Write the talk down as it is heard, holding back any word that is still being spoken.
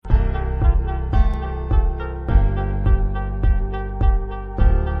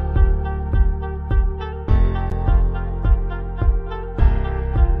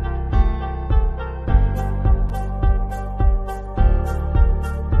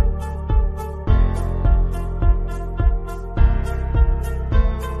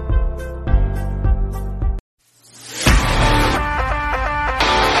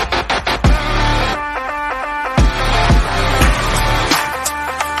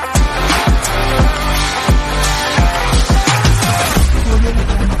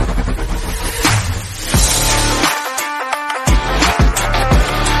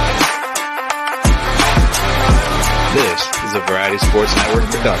Sports Network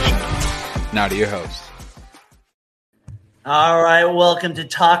production. Now to your host. All right, welcome to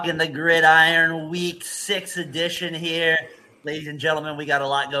Talkin the Gridiron Week 6 edition here. Ladies and gentlemen, we got a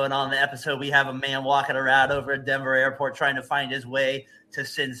lot going on in the episode. We have a man walking around over at Denver Airport trying to find his way to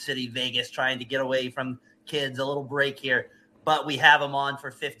Sin City, Vegas, trying to get away from kids, a little break here. But we have him on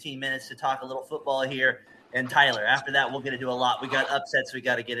for 15 minutes to talk a little football here. And Tyler, after that, we're going to do a lot. We got upsets we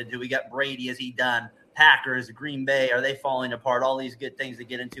got to get into. We got Brady, is he done? Packers, Green Bay, are they falling apart? All these good things to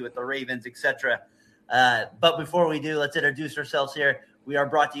get into with the Ravens, etc. But before we do, let's introduce ourselves here. We are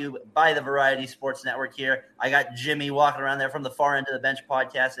brought to you by the Variety Sports Network here. I got Jimmy walking around there from the far end of the bench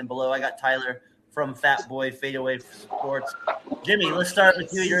podcast, and below I got Tyler from Fat Boy Fadeaway Sports. Jimmy, let's start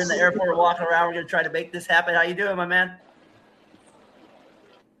with you. You're in the airport walking around. We're going to try to make this happen. How you doing, my man?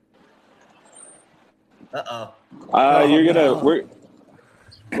 Uh-oh.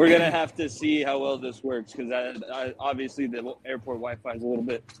 We're gonna have to see how well this works because obviously the airport Wi-Fi is a little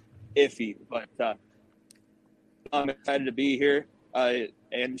bit iffy, but I'm excited to be here. And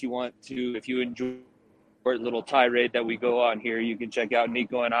if you enjoy our little tirade that we go on here, you can check out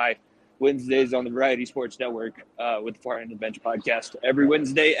Nico and I Wednesdays on the Variety Sports Network with the Far End of the Bench podcast every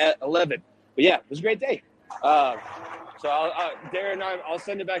Wednesday at 11. But yeah, it was a great day. So Darren, I'll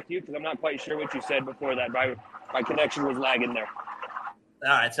send it back to you because I'm not quite sure what you said before that. My connection was lagging there. All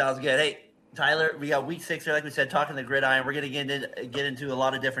right, sounds good. Hey, Tyler, we got week 6 here, like we said, talking the gridiron. We're going to get into a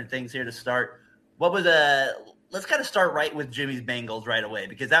lot of different things here to start. Let's kind of start right with Jimmy's Bengals right away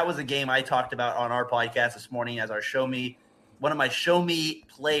because that was a game I talked about on our podcast this morning as our one of my show me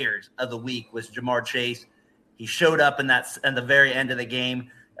players of the week was Jamar Chase. He showed up in the very end of the game,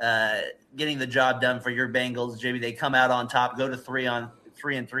 getting the job done for your Bengals. Jimmy, they come out on top, go to 3-3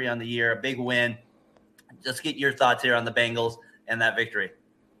 on the year, a big win. Just get your thoughts here on the Bengals and that victory.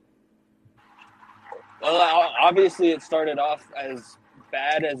 Well, obviously it started off as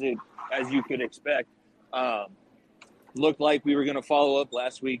bad as you could expect. Looked like we were going to follow up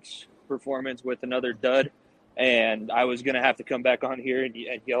last week's performance with another dud, and I was going to have to come back on here and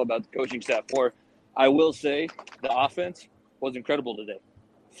yell about the coaching staff more. I will say the offense was incredible today.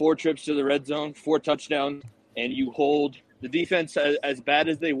 4 trips to the red zone, 4 touchdowns, and you hold the defense as bad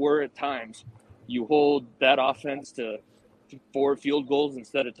as they were at times. You hold that offense to 4 field goals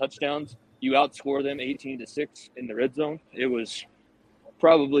instead of touchdowns. You outscore them 18-6 in the red zone. It was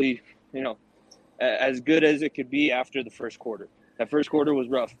probably, as good as it could be after the first quarter. That first quarter was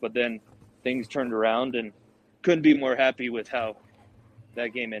rough, but then things turned around and couldn't be more happy with how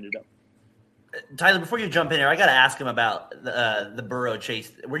that game ended up. Tyler, before you jump in here, I got to ask him about the Burrow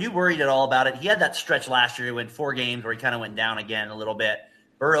chase. Were you worried at all about it? He had that stretch last year. He went 4 games where he kind of went down again a little bit.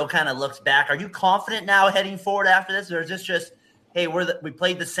 Burrow kind of looks back. Are you confident now heading forward after this, or is this just, hey, we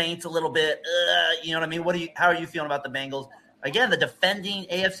played the Saints a little bit? You know what I mean? How are you feeling about the Bengals? Again, the defending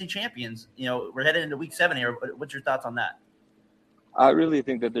AFC champions. We're headed into week 7 here. What's your thoughts on that? I really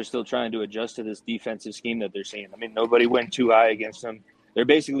think that they're still trying to adjust to this defensive scheme that they're seeing. I mean, nobody went too high against them. They're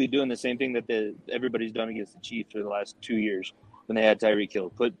basically doing the same thing that everybody's done against the Chiefs for the last 2 years when they had Tyreek Hill.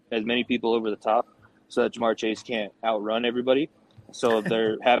 Put as many people over the top so that Jamar Chase can't outrun everybody. So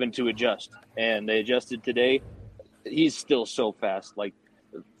they're having to adjust. And they adjusted today. He's still so fast, like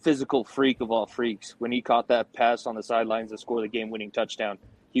physical freak of all freaks. When he caught that pass on the sidelines to score the game-winning touchdown,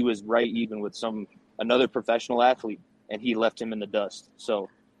 he was right even with another professional athlete, and he left him in the dust. So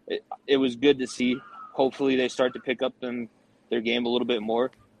it was good to see. Hopefully they start to pick up their game a little bit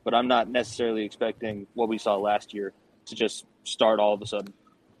more, but I'm not necessarily expecting what we saw last year to just start all of a sudden.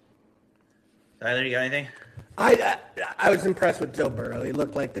 Tyler, you got anything? I was impressed with Joe Burrow. He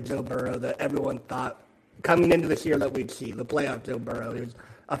looked like the Joe Burrow that everyone thought coming into this year that we'd see, the playoff Joe Burrow. He was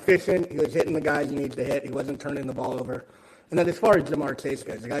efficient. He was hitting the guys he needs to hit. He wasn't turning the ball over. And then as far as Jamar Chase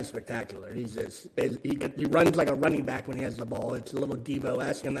goes, the guy's spectacular. He runs like a running back when he has the ball. It's a little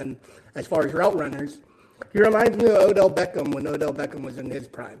Devo-esque. And then as far as route runners, he reminds me of Odell Beckham when Odell Beckham was in his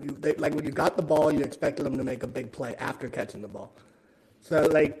prime. When you got the ball, you expected him to make a big play after catching the ball. So,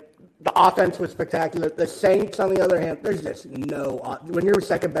 the offense was spectacular. The Saints, on the other hand, there's just no – when your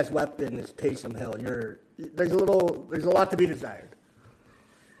second best weapon is Taysom Hill, there's a lot to be desired.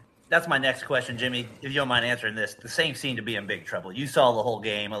 That's my next question, Jimmy, if you don't mind answering this. The Saints seem to be in big trouble. You saw the whole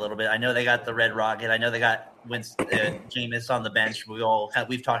game a little bit. I know they got the Red Rocket. I know they got Jameis on the bench.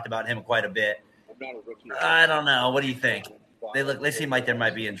 We've talked about him quite a bit. I don't know. What do you think? They seem like they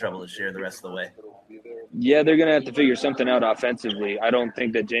might be in trouble this year the rest of the way. Yeah, they're going to have to figure something out offensively. I don't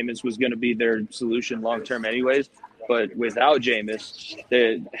think that Jameis was going to be their solution long-term anyways. But without Jameis,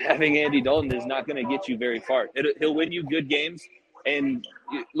 having Andy Dalton is not going to get you very far. He'll win you good games. And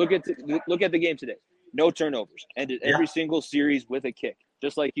look at the game today. no turnovers, ended every single series with a kick,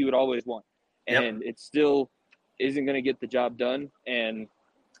 just like you would always want. And it still isn't going to get the job done. And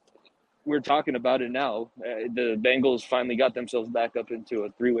we're talking about it now. The Bengals finally got themselves back up into a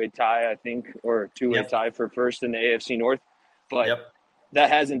 3-way tie, I think, or a 2-way tie for first in the AFC North. But that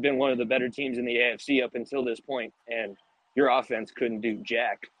hasn't been one of the better teams in the AFC up until this point. And your offense couldn't do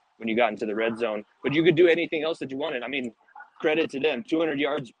jack when you got into the red zone. But you could do anything else that you wanted. I mean, credit to them. 200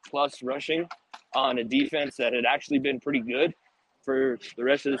 yards plus rushing on a defense that had actually been pretty good for the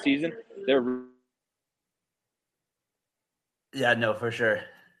rest of the season. Yeah, no, for sure.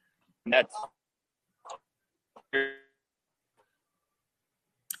 That's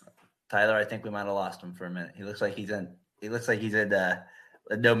Tyler. I think we might have lost him for a minute. He looks like he's in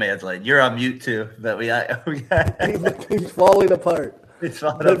no man's land. You're on mute too, but we got he's falling apart.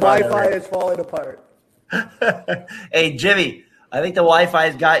 The Wi-Fi is falling apart. Hey, Jimmy, I think the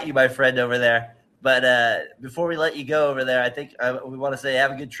Wi-Fi's got you, my friend, over there. But before we let you go over there, I think we want to say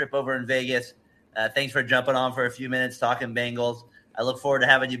have a good trip over in Vegas. Thanks for jumping on for a few minutes talking Bengals. I look forward to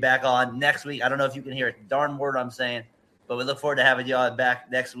having you back on next week. I don't know if you can hear it, darn word I'm saying, but we look forward to having you on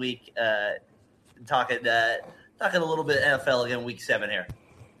back next week, talking a little bit NFL again, week 7 here.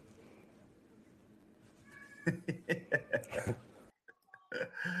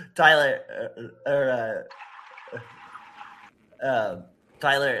 Tyler,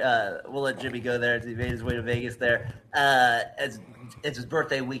 we'll let Jimmy go there. He made his way to Vegas there. It's his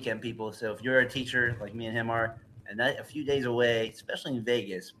birthday weekend, people. So if you're a teacher like me and him are, and a few days away, especially in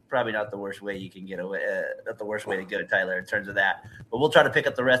Vegas, probably not the worst way you can get away. Not the worst way to go, Tyler, in terms of that. But we'll try to pick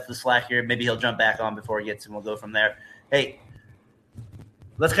up the rest of the slack here. Maybe he'll jump back on before he gets, and we'll go from there. Hey,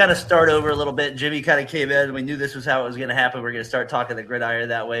 let's kind of start over a little bit. Jimmy kind of came in. We knew this was how it was going to happen. We're going to start talking the gridiron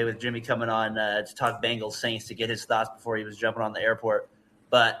that way with Jimmy coming on to talk Bengals Saints to get his thoughts before he was jumping on the airport.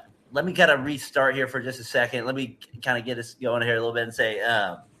 But let me kind of restart here for just a second. Let me kind of get us going here a little bit and say,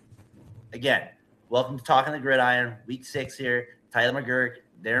 again, welcome to Talking the Gridiron, week 6 here. Tyler McGurk,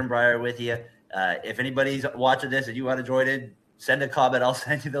 Darren Breyer with you. If anybody's watching this and you want to join in, send a comment. I'll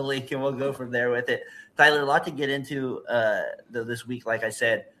send you the link and we'll go from there with it. Tyler, a lot to get into this week, like I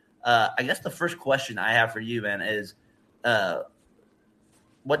said. I guess the first question I have for you, man, is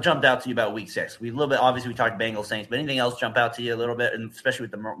what jumped out to you about week 6? We talked Bengals Saints, but anything else jump out to you a little bit, and especially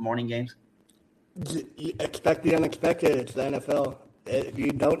with the morning games? You expect the unexpected. It's the NFL.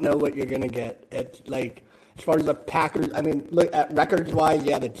 You don't know what you're going to get. It's like, as far as the Packers, I mean, look at records-wise,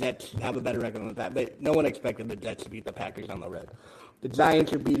 the Jets have a better record than that, but no one expected the Jets to beat the Packers on the road. The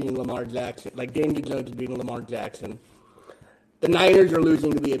Giants are beating Lamar Jackson. Like, Daniel Jones is beating Lamar Jackson. The Niners are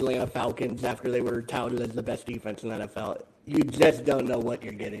losing to the Atlanta Falcons after they were touted as the best defense in the NFL. You just don't know what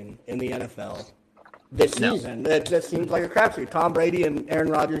you're getting in the NFL this season. It just seems like a crapshoot. Tom Brady and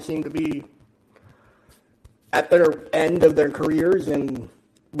Aaron Rodgers seem to be at their end of their careers, and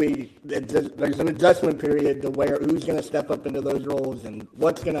there's an adjustment period to where who's going to step up into those roles and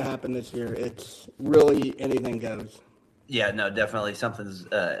what's going to happen this year. It's really anything goes. Yeah, no, definitely something's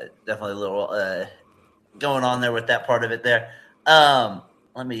definitely a little going on there with that part of it there. I'm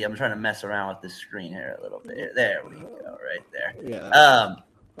trying to mess around with the screen here a little bit. There we go, right there. Yeah.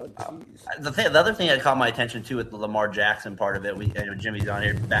 The other thing that caught my attention too with the Lamar Jackson part of it, Jimmy's on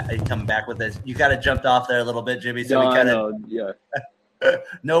here coming back with this. You kind of jumped off there a little bit, Jimmy. So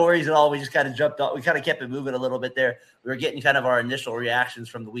no worries at all. We just kind of jumped off. We kind of kept it moving a little bit there. We were getting kind of our initial reactions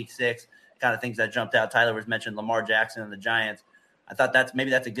from the week 6 kind of things that jumped out. Tyler was mentioned Lamar Jackson and the Giants. I thought that's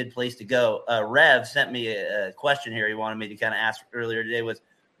a good place to go. Rev sent me a question here. He wanted me to kind of ask earlier today was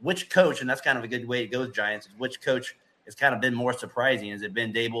which coach, and that's kind of a good way to go with Giants, which coach has kind of been more surprising? Has it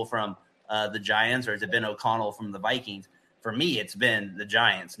been Dable from the Giants, or has it been O'Connell from the Vikings? For me, it's been the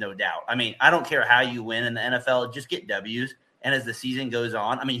Giants, no doubt. I mean, I don't care how you win in the NFL, just get W's. And as the season goes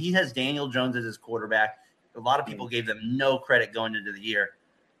on, I mean, he has Daniel Jones as his quarterback. A lot of people gave them no credit going into the year.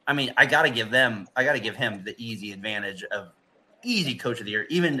 I mean, I got to give him the easy advantage of easy coach of the year,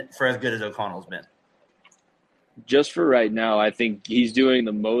 even for as good as O'Connell's been. Just for right now, I think he's doing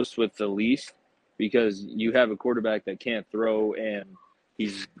the most with the least, because you have a quarterback that can't throw and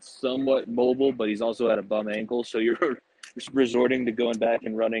he's somewhat mobile, but he's also had a bum ankle. So you're resorting to going back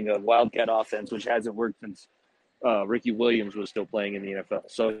and running a wildcat offense, which hasn't worked since Ricky Williams was still playing in the NFL.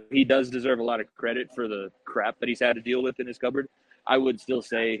 So he does deserve a lot of credit for the crap that he's had to deal with in his cupboard. I would still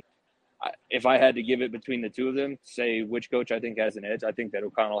say, if I had to give it between the two of them, say which coach I think has an edge, I think that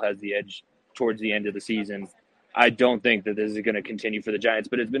O'Connell has the edge towards the end of the season. I don't think that this is going to continue for the Giants,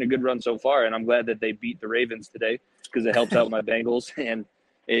 but it's been a good run so far, and I'm glad that they beat the Ravens today because it helps out my Bengals, and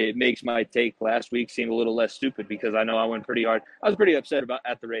it makes my take last week seem a little less stupid because I know I went pretty hard. I was pretty upset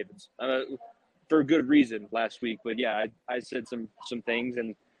at the Ravens. for good reason last week. But yeah, I said some things,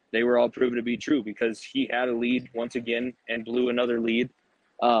 and they were all proven to be true because he had a lead once again and blew another lead.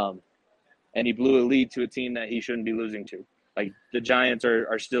 And he blew a lead to a team that he shouldn't be losing to. Like, the Giants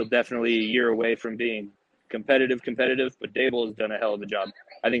are still definitely a year away from being competitive, but Dable has done a hell of a job.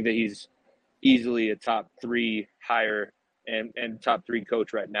 I think that he's easily a top 3 hire and top 3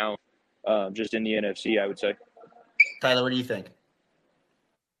 coach right now, just in the NFC, I would say. Tyler, what do you think?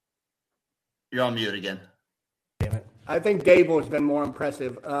 You're on mute again. I think Dable has been more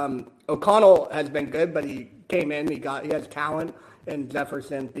impressive. O'Connell has been good, but he came in. He has talent, and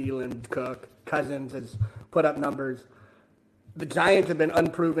Jefferson, Thielen, Cook, Cousins has put up numbers. The Giants have been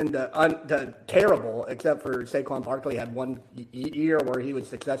unproven to terrible, except for Saquon Barkley had one year where he was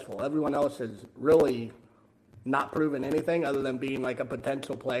successful. Everyone else has really not proven anything other than being like a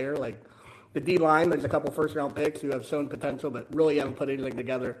potential player. Like the D-line, there's a couple first-round picks who have shown potential but really haven't put anything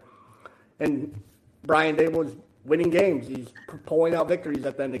together. And Brian Dable is winning games. He's pulling out victories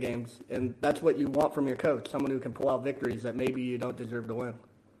at the end of games, and that's what you want from your coach, someone who can pull out victories that maybe you don't deserve to win.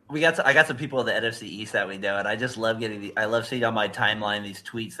 I got some people in the NFC East that we know, and I just love I love seeing on my timeline these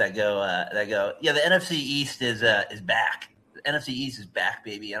tweets that go, yeah, the NFC East is back. The NFC East is back,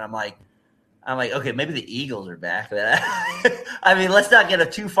 baby. And I'm like, okay, maybe the Eagles are back. I mean, let's not get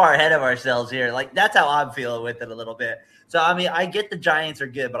too far ahead of ourselves here. Like, that's how I'm feeling with it a little bit. So, I mean, I get the Giants are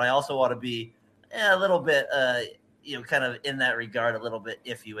good, but I also want to be a little bit, kind of in that regard, a little bit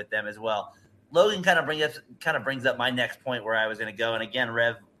iffy with them as well. Logan kind of brings up my next point where I was going to go. And again,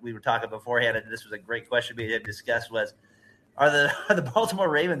 Rev, we were talking beforehand, and this was a great question we had discussed was, are the Baltimore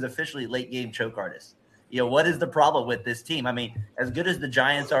Ravens officially late game choke artists? What is the problem with this team? I mean, as good as the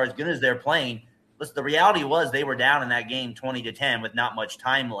Giants are, as good as they're playing, listen, the reality was they were down in that game 20-10 with not much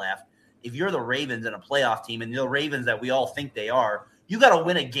time left. If you're the Ravens and a playoff team, and the Ravens that we all think they are, you got to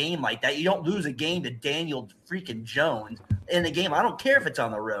win a game like that. You don't lose a game to Daniel freaking Jones in the game. I don't care if it's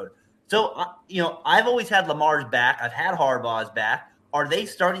on the road. So, I've always had Lamar's back. I've had Harbaugh's back. Are they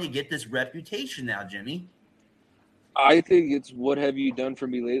starting to get this reputation now, Jimmy? I think it's what have you done for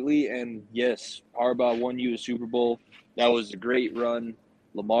me lately? And yes, Harbaugh won you a Super Bowl. That was a great run.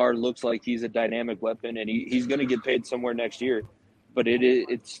 Lamar looks like he's a dynamic weapon, and he's going to get paid somewhere next year. But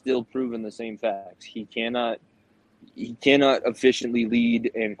it's still proven the same facts. He cannot efficiently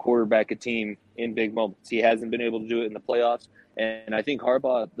lead and quarterback a team in big moments. He hasn't been able to do it in the playoffs. And I think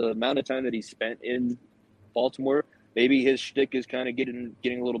Harbaugh, the amount of time that he spent in Baltimore, maybe his shtick is kind of getting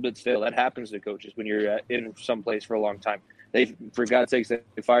a little bit stale. That happens to coaches when you're in some place for a long time. For God's sakes,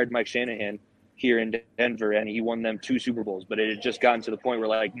 they fired Mike Shanahan here in Denver, and he won them 2 Super Bowls. But it had just gotten to the point where,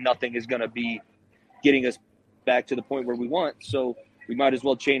 like, nothing is going to be getting us back to the point where we want. So we might as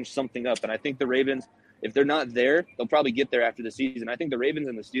well change something up. And I think the Ravens, if they're not there, they'll probably get there after the season. I think the Ravens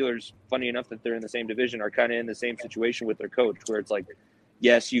and the Steelers, funny enough that they're in the same division, are kind of in the same situation with their coach, where it's like,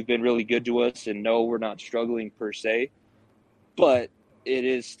 yes, you've been really good to us, and no, we're not struggling per se. But it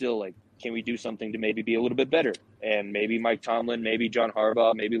is still like, can we do something to maybe be a little bit better? And maybe Mike Tomlin, maybe John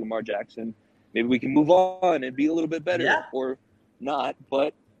Harbaugh, maybe Lamar Jackson, maybe we can move on and be a little bit better or not.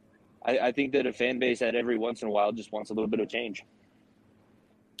 But I think that a fan base that every once in a while just wants a little bit of change.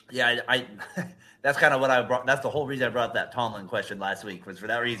 Yeah, I that's kind of what I brought. That's the whole reason I brought that Tomlin question last week, was for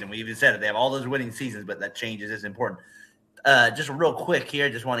that reason. We even said it. They have all those winning seasons, but that changes is important. Just real quick here,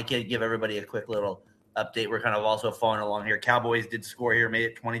 just want to give everybody a quick little update. We're kind of also following along here. Cowboys did score here, made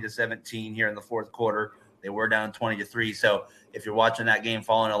it 20-17 here in the fourth quarter. They were down 20-3. So if you're watching that game,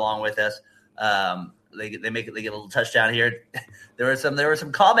 following along with us, they get a little touchdown here. There were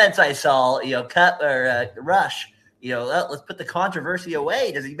some comments I saw. Cut or Rush. Let's put the controversy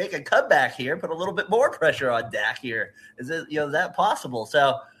away. Does he make a comeback here? Put a little bit more pressure on Dak here. Is that possible?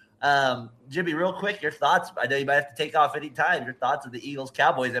 So, Jimmy, real quick, your thoughts. I know you might have to take off any time. Your thoughts of the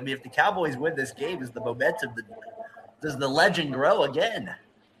Eagles-Cowboys. I mean, if the Cowboys win this game, is the momentum, does the legend grow again?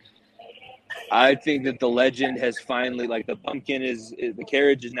 I think that the legend has finally, like, the pumpkin the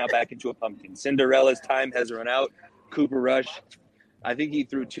carriage is now back into a pumpkin. Cinderella's time has run out. Cooper Rush, I think he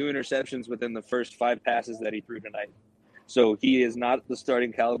threw 2 interceptions within the first 5 passes that he threw tonight. So he is not the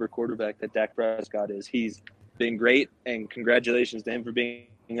starting caliber quarterback that Dak Prescott is. He's been great, and congratulations to him for being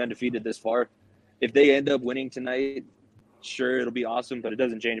undefeated this far. If they end up winning tonight, sure, it'll be awesome, but it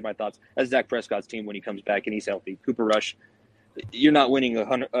doesn't change my thoughts. That's Dak Prescott's team when he comes back and he's healthy. Cooper Rush, you're not winning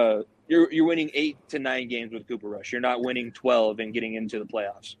you're winning 8 to 9 games with Cooper Rush. You're not winning 12 and getting into the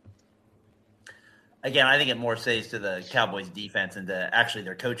playoffs. Again, I think it more says to the Cowboys defense and to actually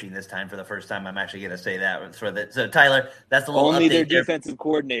their coaching this time for the first time. I'm actually going to say that. So Tyler, that's a little only update their there. Defensive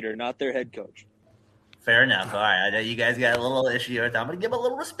coordinator, not their head coach. Fair enough. All right. I know you guys got a little issue here. I'm going to give a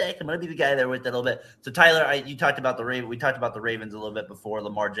little respect. I'm going to be the guy there with it a little bit. So, Tyler, you talked about the Ravens. We talked about the Ravens a little bit before,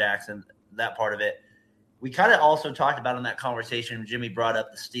 Lamar Jackson, that part of it. We kind of also talked about in that conversation, Jimmy brought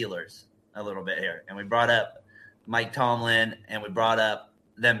up the Steelers a little bit here. And we brought up Mike Tomlin, and we brought up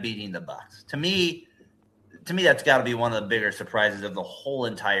them beating the Bucs. To me, that's got to be one of the bigger surprises of the whole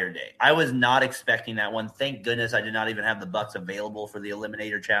entire day. I was not expecting that one. Thank goodness I did not even have the Bucs available for the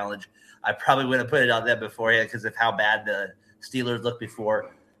Eliminator Challenge. I probably would have put it out there beforehand because of how bad the Steelers looked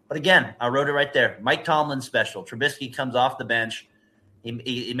before. But again, I wrote it right there. Mike Tomlin special. Trubisky comes off the bench.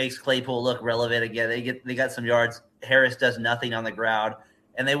 He makes Claypool look relevant again. They got some yards. Harris does nothing on the ground,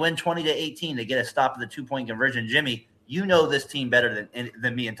 and they win 20-18. They get a stop at the 2-point conversion. Jimmy, you know this team better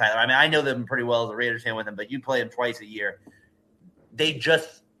than me and Tyler. I mean, I know them pretty well as a Raiders fan with them, but you play them twice a year. They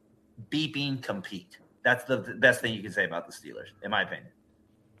just beeping compete. That's the best thing you can say about the Steelers, in my opinion.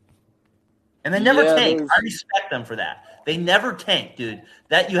 And they never tank. I respect them for that. They never tank, dude.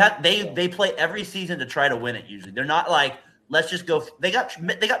 They play every season to try to win it. Usually, they're not like let's just go. They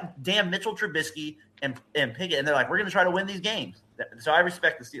got damn Mitchell Trubisky and Pickett, and they're like we're going to try to win these games. So I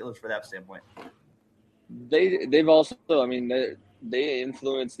respect the Steelers for that standpoint. They've also, I mean, they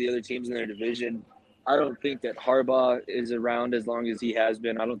influence the other teams in their division. I don't think that Harbaugh is around as long as he has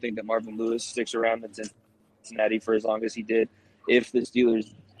been. I don't think that Marvin Lewis sticks around in Cincinnati for as long as he did. If the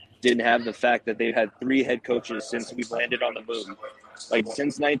Steelers didn't have the fact that they've had 3 head coaches since we've landed on the moon. Like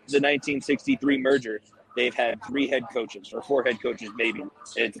since the 1963 merger, they've had 3 head coaches or 4 head coaches maybe.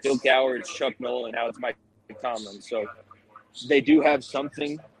 It's Bill Cowher, it's Chuck Noll, and now it's Mike Tomlin. So they do have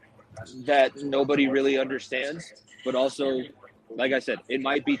something that nobody really understands. But also, like I said, it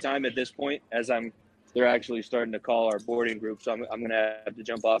might be time at this point as they're actually starting to call our boarding group. So I'm going to have to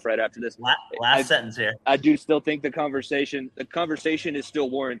jump off right after this. Last sentence here. I do still think the conversation is still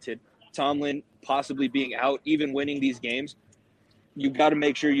warranted. Tomlin possibly being out, even winning these games. You got to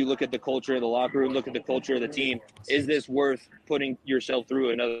make sure you look at the culture of the locker room, look at the culture of the team. Is this worth putting yourself through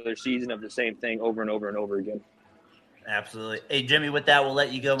another season of the same thing over and over and over again? Absolutely. Hey, Jimmy, with that, we'll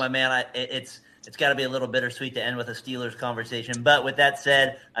let you go, my man. It's got to be a little bittersweet to end with a Steelers conversation. But with that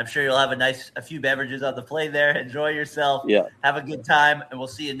said, I'm sure you'll have a few beverages on the play there. Enjoy yourself. Yeah. Have a good time, and we'll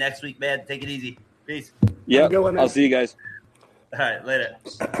see you next week, man. Take it easy. Peace. Yeah. I'll see you guys. All right, later.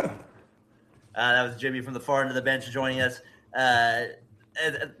 That was Jimmy from the far end of the bench joining us.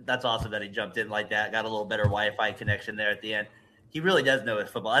 That's awesome that he jumped in like that. Got a little better Wi-Fi connection there at the end. He really does know his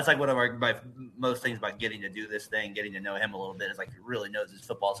football. That's like one of my most things about getting to do this thing, getting to know him a little bit is like he really knows his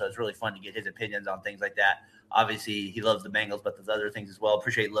football. So it's really fun to get his opinions on things like that. Obviously, he loves the Bengals, but there's other things as well.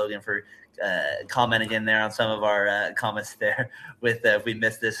 Appreciate Logan for commenting in there on some of our comments there. With if we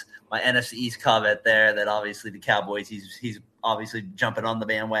missed this, my NFC East comment there, that obviously the Cowboys, he's obviously jumping on the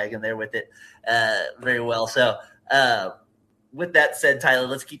bandwagon there with it very well. So with that said, Tyler,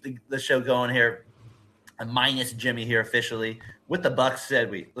 let's keep the show going here. Minus Jimmy here officially. With the Bucs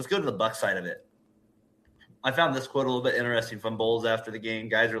said let's go to the Bucs side of it. I found this quote a little bit interesting from Bowles after the game.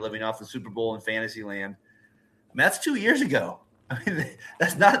 Guys are living off the Super Bowl in fantasy land. I mean, that's 2 years ago. I mean,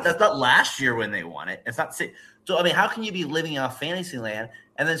 that's not last year when they won it. It's not so. I mean, how can you be living off fantasy land?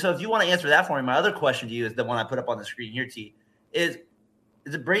 And then, so if you want to answer that for me, my other question to you is the one I put up on the screen here. T is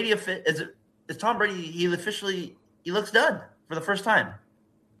it Brady? Is Tom Brady? He looks done for the first time.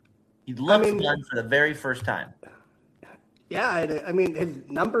 He looks done for the very first time. Yeah, I mean, his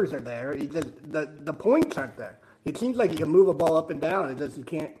numbers are there. He just the points aren't there. It seems like he can move a ball up and down. It just he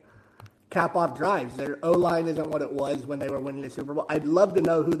can't cap off drives. Their O-line isn't what it was when they were winning the Super Bowl. I'd love to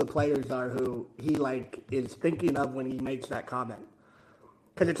know who the players are who he is thinking of when he makes that comment.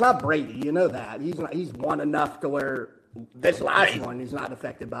 Because it's not Brady, you know that. He's won enough to where this last one he's not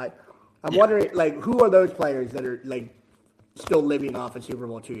affected by. I'm wondering, who are those players that are still living off a Super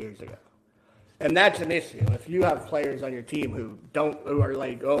Bowl 2 years ago? And that's an issue. If you have players on your team who are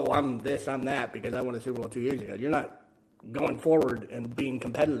like, oh, I'm this, I'm that, because I won a Super Bowl 2 years ago, you're not going forward and being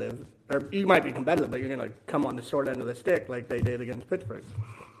competitive. Or you might be competitive, but you're going to come on the short end of the stick like they did against Pittsburgh.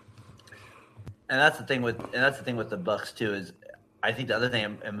 And that's the thing with the Bucs too. Is I think the other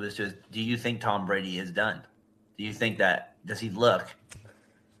thing I'm moved to is, do you think Tom Brady is done? Do you think does he look?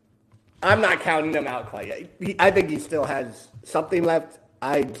 I'm not counting him out quite yet. I think he still has something left.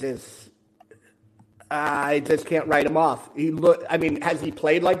 I just can't write him off. Has he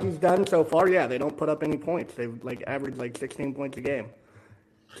played like he's done so far? Yeah, they don't put up any points. They've averaged 16 points a game.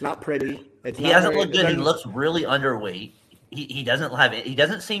 It's not pretty. He hasn't looked good. He looks really underweight. He doesn't have it. He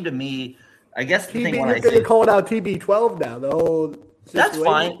doesn't seem to me. I guess the thing when I say you're calling out TB12 now, the whole situation. That's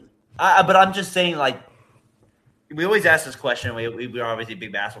fine. But I'm just saying, we always ask this question. We're obviously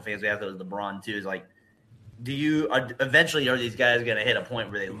big basketball fans. We have those LeBron too. Is eventually are these guys going to hit a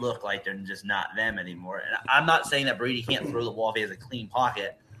point where they look like they're just not them anymore? And I'm not saying that Brady can't throw the ball if he has a clean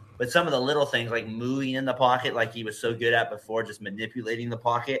pocket, but some of the little things like moving in the pocket, like he was so good at before, just manipulating the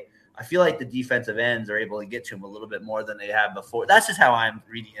pocket, I feel like the defensive ends are able to get to him a little bit more than they have before. That's just how I'm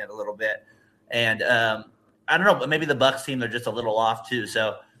reading it a little bit. And I don't know, but maybe the Bucs team, they're just a little off too.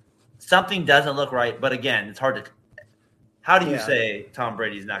 So something doesn't look right. But again, it's hard to – how do you say Tom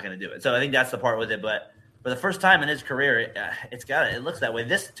Brady's not going to do it? So I think that's the part with it. But for the first time in his career, it looks that way.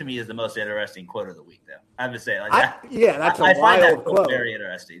 This, to me, is the most interesting quote of the week, though. I have to say. That's a I find that quote very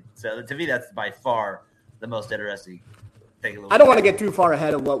interesting. So to me, that's by far the most interesting. I don't want to get too far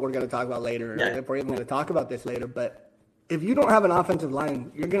ahead of what we're going to talk about later, if we're even going to talk about this later. But if you don't have an offensive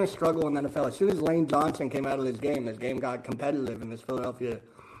line, you're going to struggle in the NFL. As soon as Lane Johnson came out of this game got competitive in this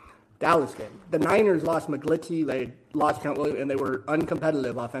Philadelphia-Dallas game. The Niners lost McGlinchey, they lost Count Williams, and they were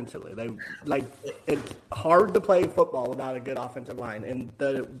uncompetitive offensively. It's hard to play football without a good offensive line, and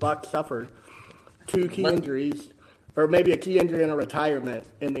the Bucs suffered two key injuries, or maybe a key injury and a retirement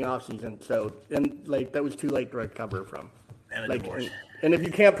in the offseason. So, that was too late to recover from. And if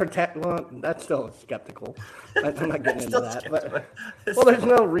you can't protect, well, that's still skeptical. I'm not getting into that. But, there's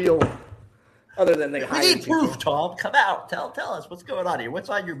no real, other than they hired. We need proof, Tom. Come out. Tell us what's going on here. What's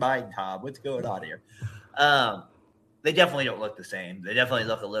on your mind, Tom? What's going on here? They definitely don't look the same. They definitely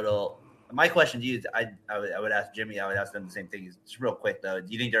look a little. My question to you is, I would ask Jimmy. I would ask them the same thing. Just real quick though,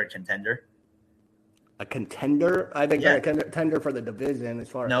 do you think they're a contender? A contender? I think they're a contender for the division as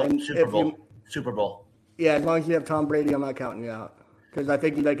far as Super Bowl. Yeah, as long as you have Tom Brady, I'm not counting you out. Because I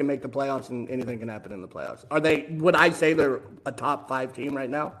think they can make the playoffs and anything can happen in the playoffs. Would I say they're a top 5 team right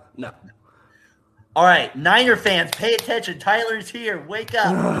now? No. All right, Niner fans, pay attention. Tyler's here. Wake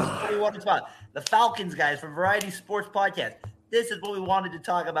up. This is what we want to talk about. The Falcons guys from Variety Sports Podcast. This is what we wanted to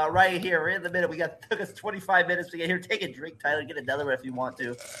talk about right here. We're in the middle. Took us 25 minutes to get here. Take a drink, Tyler. Get another one if you want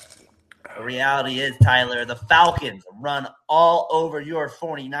to. The reality is, Tyler, the Falcons run all over your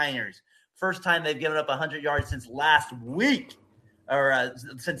 49ers. First time they've given up 100 yards since last week, or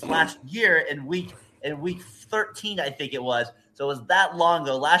since last year in week 13, I think it was. So it was that long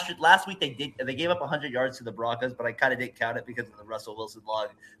ago. Last week they gave up 100 yards to the Broncos, but I kind of didn't count it because of the Russell Wilson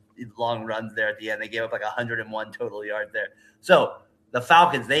long runs there at the end. They gave up like 101 total yards there. So the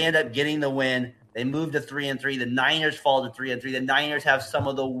Falcons, they end up getting the win. They moved to 3-3. The Niners fall to 3-3. The Niners have some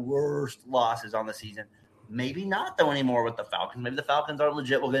of the worst losses on the season. Maybe not, though, anymore with the Falcons. Maybe the Falcons are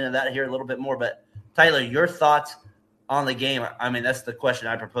legit. We'll get into that here a little bit more. But, Tyler, your thoughts on the game? I mean, that's the question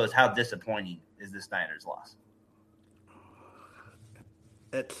I propose. How disappointing is this Niners loss?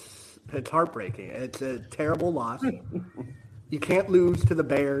 It's heartbreaking. It's a terrible loss. You can't lose to the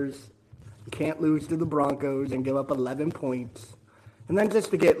Bears. You can't lose to the Broncos and give up 11 points. And then just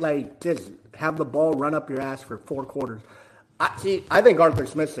to get, just have the ball run up your ass for 4 quarters. I think Arthur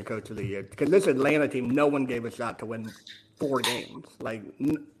Smith's the coach of the year because this Atlanta team, no one gave a shot to win 4 games.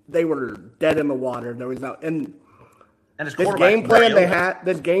 They were dead in the water. There was no and this game plan they had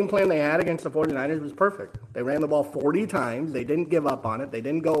against the 49ers was perfect. They ran the ball 40 times. They didn't give up on it. They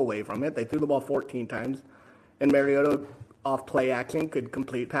didn't go away from it. They threw the ball 14 times, and Mariota off play action could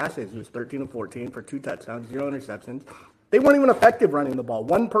complete passes. He was 13 of 14 for 2 touchdowns, 0 interceptions. They weren't even effective running the ball.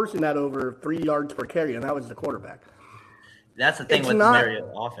 One person had over 3 yards per carry, and that was the quarterback. That's the thing with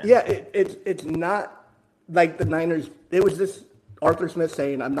Mariota offense. Yeah, it's not like the Niners. It was this Arthur Smith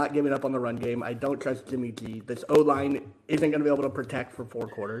saying, I'm not giving up on the run game. I don't trust Jimmy G. This O-line isn't going to be able to protect for 4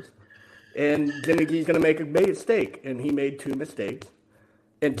 quarters. And Jimmy G's going to make a mistake, and he made 2 mistakes.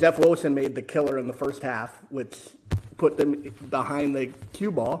 And Jeff Wilson made the killer in the first half, which put them behind the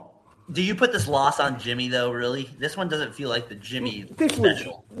cue ball. Do you put this loss on Jimmy, though, really? This one doesn't feel like the Jimmy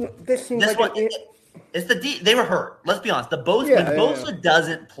special. This seems this like one, it's they were hurt. Let's be honest. When Bosa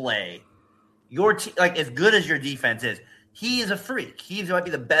doesn't play, your as good as your defense is, he is a freak. He might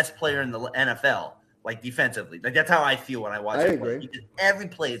be the best player in the NFL, defensively. That's how I feel when I watch him play. Every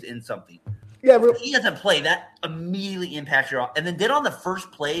play is in something. Yeah, if he doesn't play, that immediately impacts your. And then on the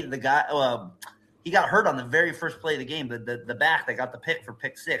first play, the guy he got hurt on the very first play of the game. The back that got the pick for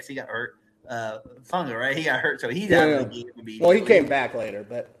pick 6, he got hurt. Funga, right? He got hurt, so he's out of the game immediately. Well, he came back later,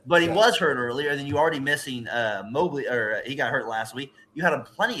 but he was hurt earlier. Then you already missing Mobley, or he got hurt last week. You had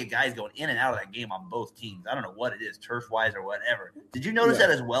plenty of guys going in and out of that game on both teams. I don't know what it is, turf-wise or whatever. Did you notice that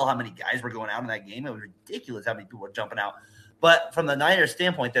as well? How many guys were going out in that game? It was ridiculous how many people were jumping out. But from the Niners'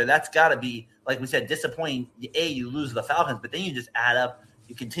 standpoint, that's got to be, like we said, disappointing. You lose the Falcons, but then you just add up.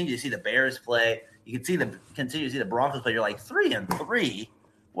 You continue to see the Bears play. You continue to see the Broncos play. You're like 3-3.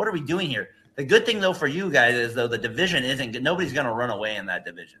 What are we doing here? The good thing, though, for you guys is, the division isn't good. Nobody's going to run away in that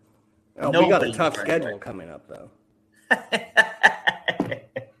division. Oh, we got a tough schedule coming up, though.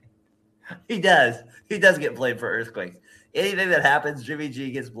 He does. He does get blamed for earthquakes. Anything that happens, Jimmy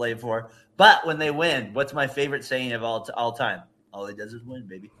G gets blamed for. But when they win, what's my favorite saying of all time? All he does is win,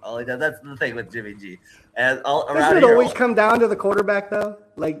 baby. All he does. That's the thing with Jimmy G. And doesn't it always come down to the quarterback, though?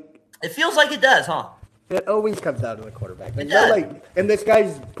 Like, it feels like it does, huh? It always comes down to the quarterback. It does. And this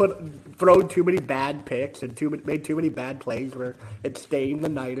guy's thrown too many bad picks and made too many bad plays where it's stained the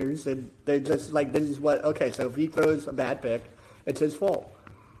Niners, and they're just like, this is what. Okay, so if he throws a bad pick, it's his fault.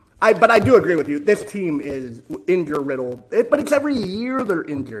 But I do agree with you. This team is injury riddled, but it's every year they're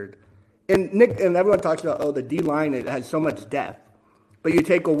injured. And Nick and everyone talks about, the D line, it has so much depth, but you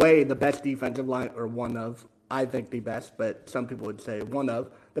take away the best defensive line, or one of, I think the best, but some people would say one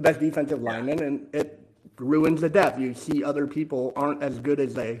of the best defensive linemen, and it ruins the depth. You see other people aren't as good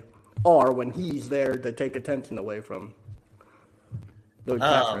as they are when he's there to take attention away from those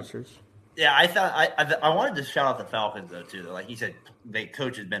pass rushers. Yeah, I thought I wanted to shout out the Falcons though too. Like he said, the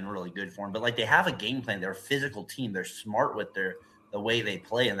coach has been really good for him, but like they have a game plan. They're a physical team. They're smart with the way they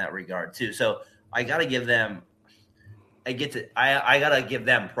play in that regard too. So I got to give them. I got to give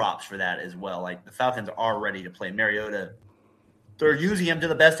them props for that as well. Like the Falcons are ready to play. Mariota, they're using him to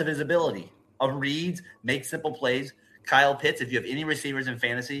the best of his ability. Reads, make simple plays. Kyle Pitts, if you have any receivers in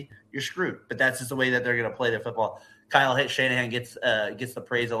fantasy, you're screwed. But that's just the way that they're going to play their football. Kyle Shanahan gets the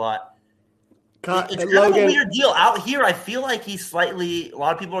praise a lot. It's kind of a weird deal. Out here, I feel like he's a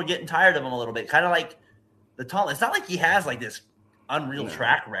lot of people are getting tired of him a little bit. Kind of like the Talkin. It's not like he has like this unreal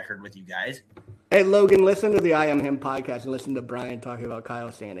track record with you guys. Hey, Logan, listen to the I Am Him podcast and listen to Brian talking about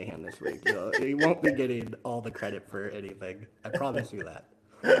Kyle Shanahan this week. So he won't be getting all the credit for anything. I promise you that.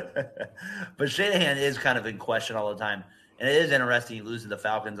 But Shanahan is kind of in question all the time. And it is interesting he loses the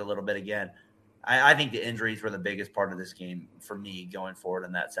Falcons a little bit again. I think the injuries were the biggest part of this game for me going forward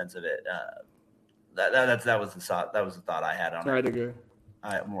in that sense of it. That was the thought I had on it. I'd agree.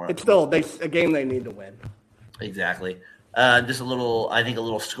 It's still a game they need to win. Exactly. Just a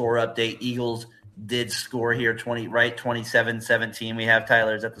little score update. Eagles did score here 27-17. We have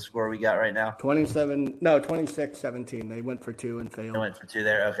Tyler. Is that the score we got right now? 26-17. They went for 2 and failed. They went for 2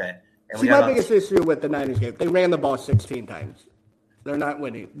 there. Okay. And see, my biggest issue with the Niners game, they ran the ball 16 times. They're not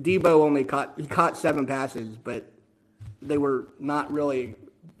winning. Debo caught 7 passes, but they were not really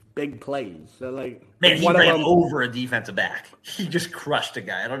big plays. So man, he ran over a defensive back. He just crushed a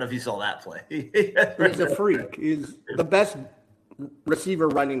guy. I don't know if you saw that play. He's a freak. He's the best receiver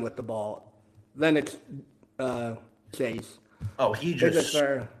running with the ball. Then it's Chase. Oh, he just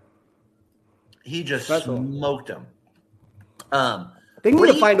smoked him. They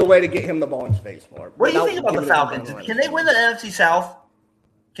need to find a way to get him the ball in space more. What do you think about the Falcons? Can they win the NFC South?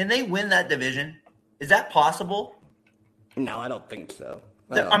 Can they win that division? Is that possible? No, I don't think so.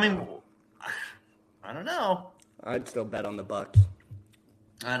 I don't know. I'd still bet on the Bucs.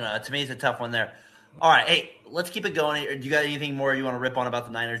 I don't know. To me, it's a tough one there. All right, hey, let's keep it going. Do you got anything more you want to rip on about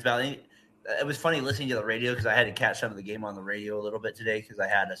the Niners? It was funny listening to the radio because I had to catch some of the game on the radio a little bit today because I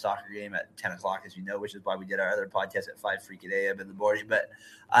had a soccer game at 10 o'clock, as you know, which is why we did our other podcast at 5 freaking a.m. in the morning. But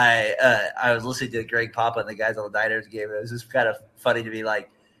I was listening to Greg Papa and the guys on the Niners game. It was just kind of funny to be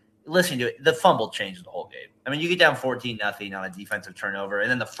listening to it. The fumble changed the whole game. I mean, you get down 14-0 on a defensive turnover, and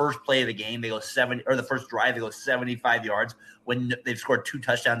then the first play of the game, the first drive, they go 75 yards when they've scored 2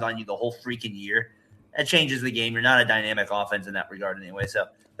 touchdowns on you the whole freaking year. That changes the game. You're not a dynamic offense in that regard anyway. So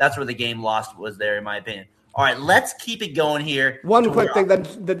that's where the game lost was there, in my opinion. All right, let's keep it going here. One quick thing: the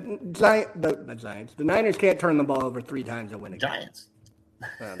Niners can't turn the ball over 3 times and win a game. Giants.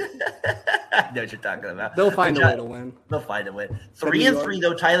 I know what you're talking about. They'll find a way to win. They'll find a way. 3-3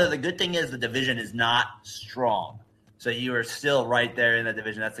 though, Tyler. The good thing is the division is not strong, so you are still right there in the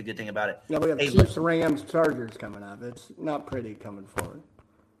division. That's the good thing about it. Yeah, we have Chiefs, Rams, Chargers coming up. It's not pretty coming forward.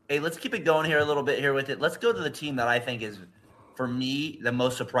 Hey, let's keep it going here a little bit here with it. Let's go to the team that I think is, for me, the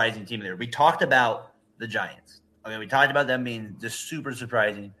most surprising team there. We talked about the Giants. Okay, we talked about them being just super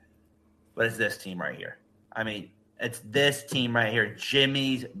surprising, but it's this team right here. I mean, it's this team right here.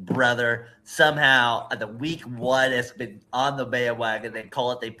 Jimmy's brother somehow at the week 1 has been on the bandwagon. They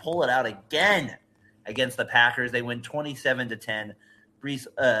pull it out again against the Packers. They win 27-10. Brees,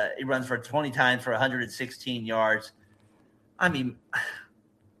 he runs for 20 times for 116 yards. I mean,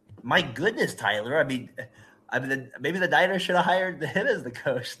 my goodness, Tyler. I mean, maybe the Niners should have hired him as the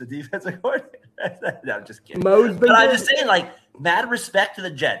coach, the defensive coordinator. No, I'm just kidding. But I'm just saying, mad respect to the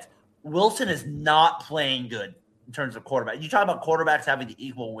Jets. Wilson is not playing good in terms of quarterback. You talk about quarterbacks having to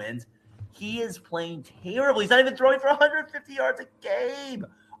equal wins. He is playing terrible. He's not even throwing for 150 yards a game.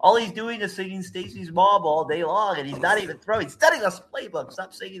 All he's doing is singing Stacy's Mom all day long, and he's not even throwing. He's studying us playbook.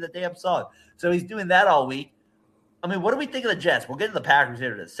 Stop singing the damn song. So he's doing that all week. I mean, what do we think of the Jets? We'll get to the Packers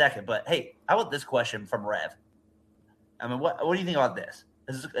here in a second, but hey, how about this question from Rev? I mean, what do you think about this?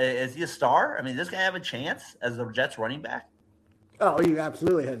 Is he a star? I mean, does this guy have a chance as the Jets running back? Oh, he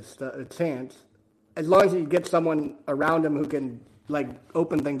absolutely has a chance. As long as you get someone around him who can, like,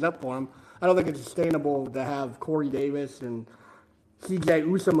 open things up for him. I don't think it's sustainable to have Corey Davis and CJ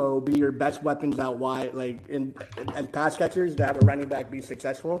Usamo be your best weapons out wide, like, as pass catchers, to have a running back be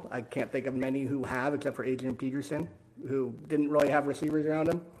successful. I can't think of many who have, except for Adrian Peterson, who didn't really have receivers around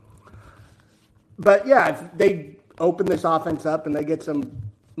him. But, yeah, if they open this offense up and they get some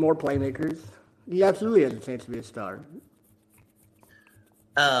more playmakers, he absolutely has a chance to be a star.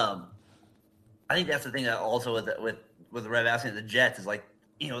 I think that's the thing that also with Rev asking the Jets is like,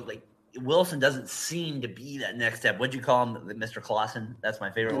 like Wilson doesn't seem to be that next step. What'd you call him? Mr. Clausen? That's my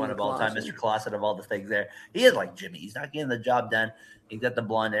favorite one of all time. Mr. Clausen of all the things there. He is like Jimmy. He's not getting the job done. He's got the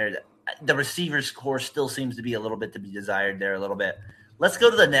blonde hair. The receiver's core still seems to be a little bit to be desired there a little bit. Let's go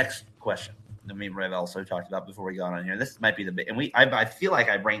to the next question. I mean, Rev also talked about before we got on here. This might be the big, and I feel like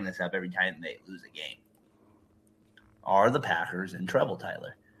I bring this up every time they lose a game. Are the Packers in trouble,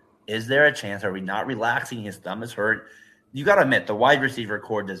 Tyler? Is there a chance? Are we not relaxing? His thumb is hurt. You got to admit, the wide receiver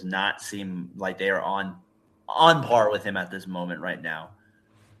core does not seem like they are on par with him at this moment right now.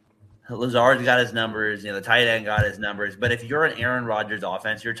 Lazard's got his numbers. The tight end got his numbers. But if you're an Aaron Rodgers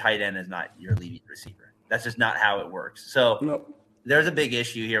offense, your tight end is not your leading receiver. That's just not how it works. So There's a big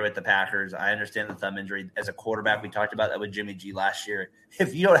issue here with the Packers. I understand the thumb injury. As a quarterback, we talked about that with Jimmy G last year.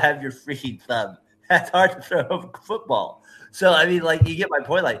 If you don't have your freaking thumb, that's hard to throw a football. So, I mean, like, you get my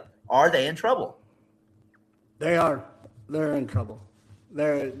point. Like, are they in trouble? They are. They're in trouble.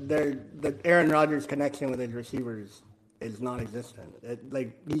 The Aaron Rodgers connection with his receivers is non-existent.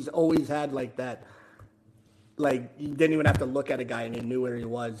 He's always had like that. Like, you didn't even have to look at a guy and you knew where he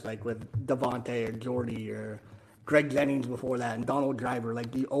was. Like with Devontae or Jordy or Greg Jennings before that, and Donald Driver.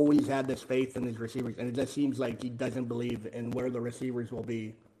 Like, he always had this faith in his receivers, and it just seems like he doesn't believe in where the receivers will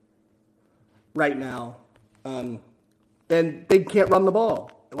be right now. And they can't run the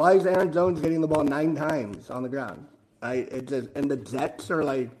ball. Why is Aaron Jones getting the ball 9 times on the ground? And the Jets are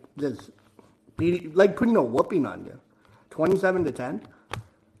like just putting a whooping on you, 27-10.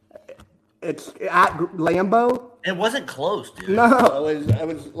 It's at Lambeau. It wasn't close, dude. No, it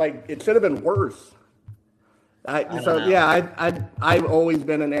was like it should have been worse. I've always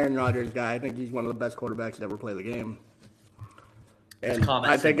been an Aaron Rodgers guy. I think he's one of the best quarterbacks to ever play the game. And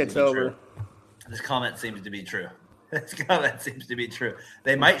I think it's over. This comment seems to be true.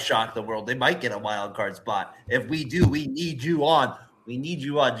 They might shock the world. They might get a wild card spot. If we do, we need you on. We need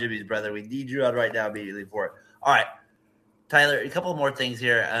you on, Jimmy's brother. We need you on right now immediately for it. All right, Tyler. A couple more things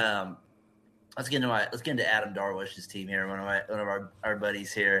here. Let's get into Adam Darwish's team here. One of our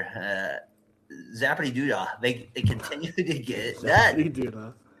buddies here. Zappity Doodah. They continue to get it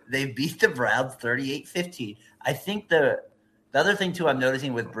done. They beat the Browns 38-15. I think the other thing, too, I'm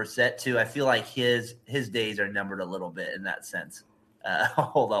noticing with Brissett, too, I feel like his days are numbered a little bit in that sense.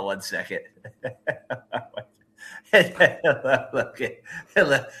 Hold on one second. Okay.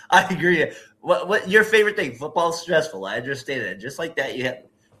 I agree. What your favorite thing? Football's stressful. I understand it. Just like that, you have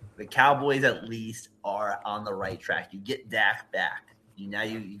the Cowboys at least are on the right track. You get Dak back. Now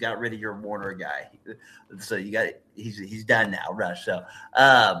you got rid of your Warner guy. So he's done now, Rush. So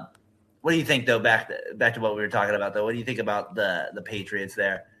what do you think, though, back to what we were talking about, though? What do you think about the Patriots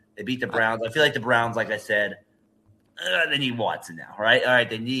there? They beat the Browns. I feel like the Browns, like I said, they need Watson now, right? All right,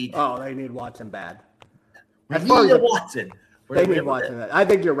 they need Watson bad. They need Watson. They need Watson. I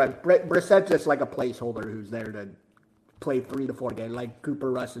think you're right. Brissett's just like a placeholder who's there to play 3 to 4 games, like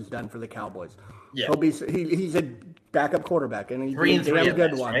Cooper Rush has done for the Cowboys. Yeah, he's a backup quarterback, and he's a damn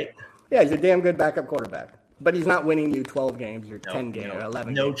good one. Right? Yeah, he's a damn good backup quarterback. But he's not winning you 12 games or 10 games or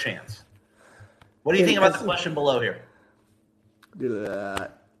 11 games. No chance. What do you think about the question below here?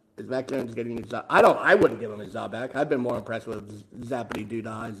 Is Mac Jones getting his job? I wouldn't give him his job back. I've been more impressed with Zappity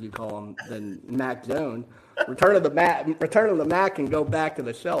Doodah, as you call him, than Mac Jones. Return of the Mac and go back to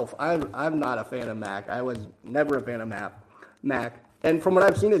the shelf. I'm not a fan of Mac. I was never a fan of Mac. And from what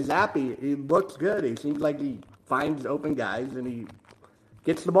I've seen of Zappy, he looks good. He seems like he finds open guys and he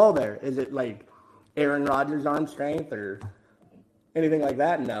gets the ball there. Is it like Aaron Rodgers' arm strength or anything like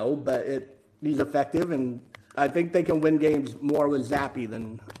that? No, but he's effective, and I think they can win games more with Zappy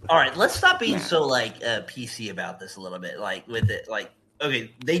than. All right, let's stop being so PC about this a little bit. Like with it, like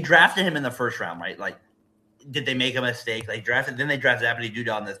okay, they drafted him in the first round, right? Like, did they make a mistake? Then they drafted Zappity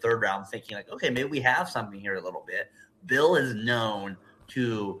Doodah in the 3rd round, thinking like, okay, maybe we have something here a little bit. Bill is known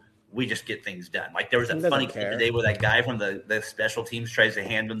to we just get things done. Like there was a He funny doesn't clip care. today where that guy from the special teams tries to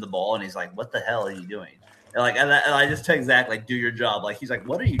hand him the ball, and he's like, "What the hell are you doing?" And like, and I just text Zach, like, "Do your job." Like he's like,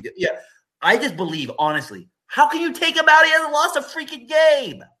 "What are you doing?" Yeah, I just believe honestly. How can you take him out? He hasn't lost a freaking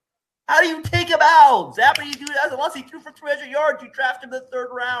game. How do you take him out? Zappity dude hasn't lost. He threw for 300 yards. You drafted him in the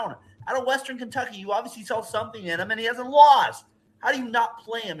 3rd round out of Western Kentucky. You obviously saw something in him, and he hasn't lost. How do you not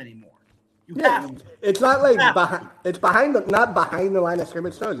play him anymore? You have to. It's not like it's not behind the line of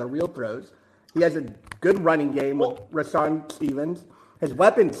scrimmage throws. They're real throws. He has a good running game with Rashawn Stevens. His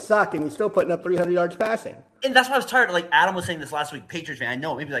weapons suck, and he's still putting up 300 yards passing. And that's why I was tired. Like Adam was saying this last week, Patriots fan. I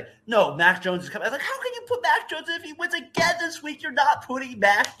know. Maybe like, no, Mac Jones is coming. I was like, how can you put Mac Jones in if he wins again this week? You're not putting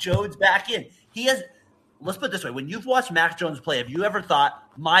Mac Jones back in. He has. Let's put it this way: when you've watched Mac Jones play, have you ever thought,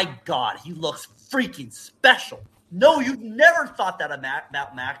 "My God, he looks freaking special"? No, you've never thought that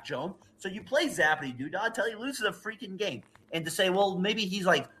about Mac Jones. So you play Zappity, dude. I'll tell you, loses a freaking game. And to say, well, maybe he's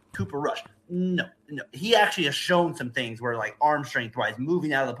like Cooper Rush. No. He actually has shown some things where, like, arm strength-wise,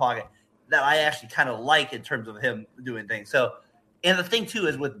 moving out of the pocket, that I actually kind of like in terms of him doing things. So, and the thing, too,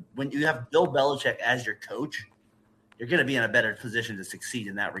 is when you have Bill Belichick as your coach, you're going to be in a better position to succeed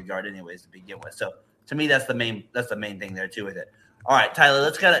in that regard anyways to begin with. So, to me, that's the main thing there, too, with it. All right, Tyler,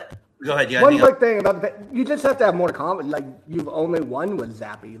 let's kind of – go ahead. One quick thing about you just have to have more confidence. Like, you've only won with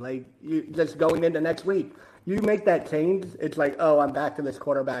Zappy. Like, you just going into next week. You make that change, it's like, oh, I'm back to this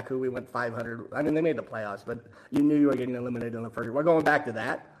quarterback who we went 500. I mean, they made the playoffs, but you knew you were getting eliminated in the first. We're going back to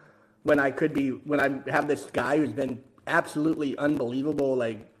that when I have this guy who's been absolutely unbelievable,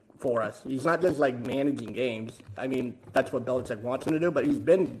 like, for us. He's not just, like, managing games. I mean, that's what Belichick wants him to do, but he's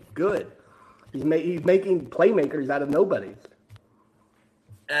been good. He's making playmakers out of nobodies.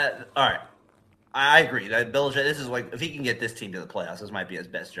 All right. I agree that Belichick. This is like if he can get this team to the playoffs, this might be his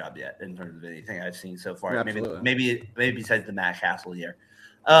best job yet in terms of anything I've seen so far. Absolutely. Maybe besides the Matt Castle year.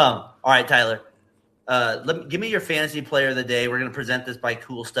 All right, Tyler. Give me your fantasy player of the day. We're going to present this by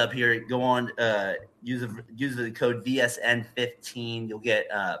Cool Stuff here. Go on. Use the code VSN15. You'll get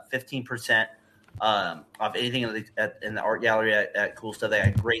 15% off anything in the art gallery at Cool Stuff. They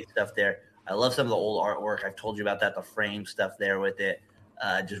got great stuff there. I love some of the old artwork. I've told you about that. The frame stuff there with it.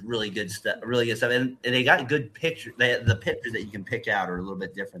 Just really good stuff, and they got good pictures. The pictures that you can pick out are a little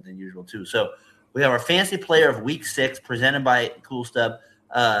bit different than usual too. So we have our fantasy player of Week 6 presented by Cool Stuff.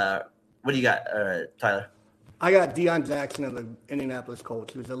 What do you got, Tyler? I got Deion Jackson of the Indianapolis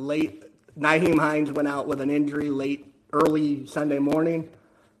Colts. He was a late. Nyheim Hines went out with an injury early Sunday morning.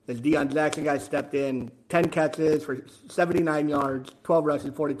 This Deion Jackson guy stepped in, 10 catches for 79 yards, 12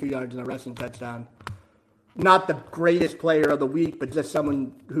 rushes, 42 yards, and a rushing touchdown. Not the greatest player of the week, but just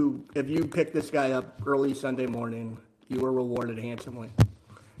someone who, if you pick this guy up early Sunday morning, you were rewarded handsomely.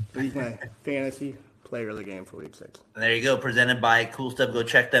 He's my fantasy player of the game for Week 6. And there you go, presented by Cool Stuff. Go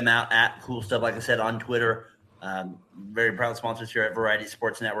check them out at Cool Stuff, like I said, on Twitter. Very proud sponsors here at Variety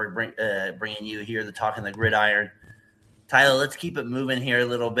Sports Network, bringing you here the Talkin the Gridiron. Tyler, let's keep it moving here a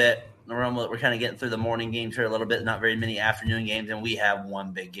little bit. We're kind of getting through the morning games here a little bit, not very many afternoon games, and we have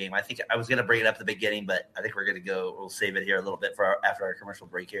one big game. I think I was going to bring it up at the beginning, but I think we'll save it here a little bit after our commercial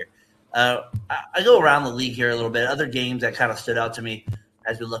break here. I go around the league here a little bit. Other games that kind of stood out to me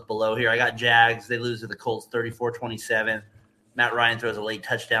as we look below here. I got Jags. They lose to the Colts 34-27. Matt Ryan throws a late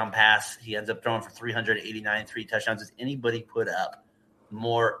touchdown pass. He ends up throwing for 389, 3 touchdowns. Does anybody put up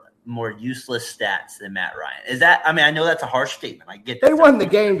more useless stats than Matt Ryan? Is that? I mean, I know that's a harsh statement. I get that. They won the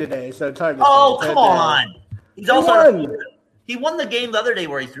game today, so it's hard to say. Come on! He won the game the other day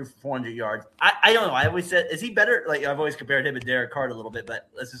where he threw 400 yards. I don't know. I always said, is he better? Like I've always compared him to Derek Carr a little bit, but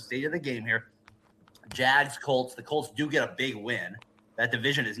let's just stay in the game here. Jags, Colts. The Colts do get a big win. That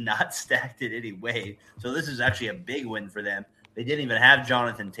division is not stacked in any way, so this is actually a big win for them. They didn't even have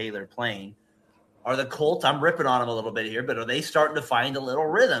Jonathan Taylor playing. Are the Colts, I'm ripping on them a little bit here, but are they starting to find a little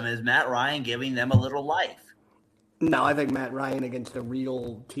rhythm? Is Matt Ryan giving them a little life? No, I think Matt Ryan against a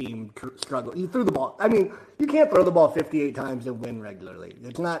real team struggled. He threw the ball. I mean, you can't throw the ball 58 times and win regularly.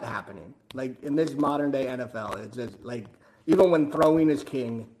 It's not happening. Like, in this modern-day NFL, it's just, like, even when throwing is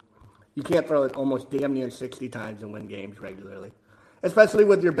king, you can't throw it almost damn near 60 times and win games regularly. Especially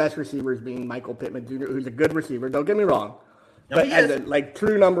with your best receivers being Michael Pittman Jr., who's a good receiver. Don't get me wrong. No, but as a, like,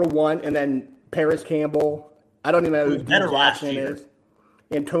 true number one, and then Paris Campbell. I don't even know who Dean Jackson is.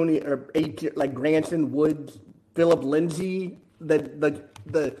 Antonio or like Granson Woods, Philip Lindsay.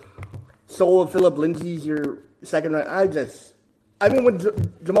 The soul of Philip Lindsay's your second round. I mean,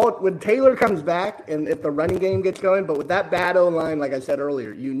 when Taylor comes back, and if the running game gets going, but with that bad O line, like I said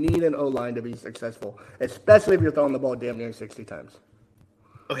earlier, you need an O line to be successful, especially if you're throwing the ball damn near 60 times.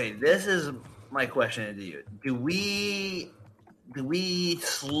 Okay, this is my question to you. do we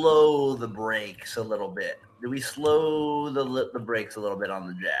slow the brakes a little bit? Do we slow the brakes a little bit on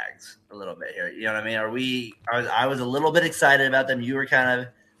the Jags a little bit here? You know what I mean? I was a little bit excited about them. You were kind of.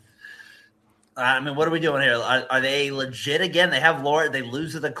 What are we doing here? Are they legit again? They have Lord. They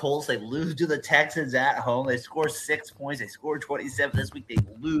lose to the Colts. They lose to the Texans at home. They score 6 points. They scored 27 this week. They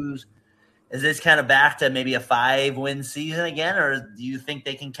lose. Is this kind of back to maybe a 5-win season again, or do you think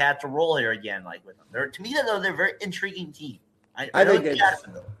they can catch a roll here again? Like with them, to me, though, they're a very intriguing team. I think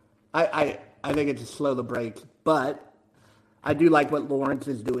it's to slow the brakes, but I do like what Lawrence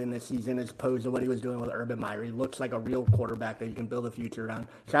is doing this season as opposed to what he was doing with Urban Meyer. He looks like a real quarterback that you can build a future around.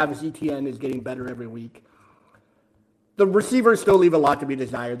 Travis Etienne is getting better every week. The receivers still leave a lot to be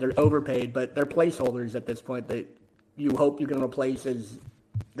desired. They're overpaid, but they're placeholders at this point that you hope you can replace as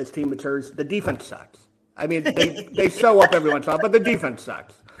this team matures. The defense sucks. I mean, they show up every once in a while, but the defense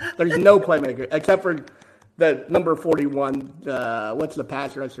sucks. There's no playmaker except for the number 41, what's the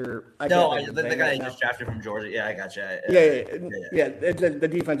pass rusher? The guy just drafted from Georgia. Yeah, I gotcha. Yeah. The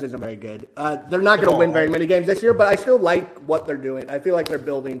defense isn't very good. They're not going to win very many games this year, but I still like what they're doing. I feel like they're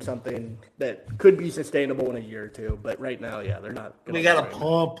building something that could be sustainable in a year or two. But right now, they're not. We got to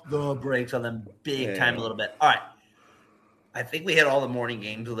pump the brakes on them big time a little bit. All right. I think we hit all the morning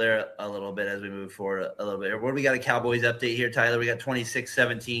games there a little bit as we move forward a little bit. Where we got a Cowboys update here, Tyler? We got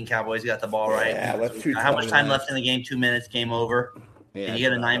 26-17. Cowboys got the ball right. Yeah, how much time left in the game? 2 minutes, game over. Yeah, can you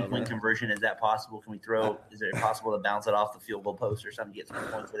get a 9-point conversion? Is that possible? Can we throw – is it possible to bounce it off the field goal post or something, get some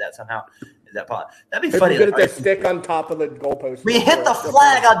points for that somehow? Is that possible? That'd be funny. We're going to stick on top of the goal post. We hit the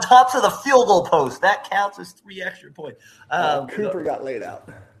flag on top of the field goal post. That counts as 3 extra points. Cooper got laid out.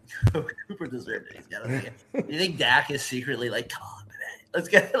 Cooper deserved it. He's got to. You think Dak is secretly like, come on, man, let's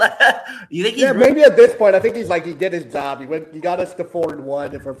get? You think? Maybe at this point, I think he's like he did his job. He got us to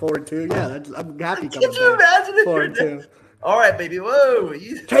 4-1. If we're 4-2, I'm happy. Can you imagine if 4-2? All right, baby. Whoa!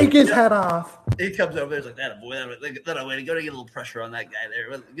 Take his head off. He comes over there, he's like, that boy. That way to go to get a little pressure on that guy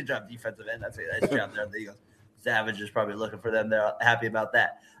there. Good job, defensive end. That's a nice job there. The Eagles. Savage is probably looking for them. They're happy about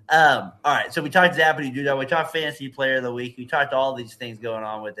that. All right, so we talked Zappity Dudo. We talked Fantasy Player of the Week. We talked all these things going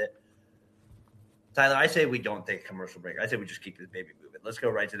on with it. Tyler, I say we don't take a commercial break. I say we just keep this baby moving. Let's go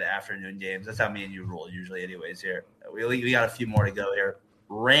right to the afternoon games. That's how me and you roll usually anyways here. We got a few more to go here.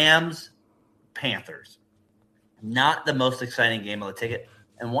 Rams, Panthers. Not the most exciting game on the ticket,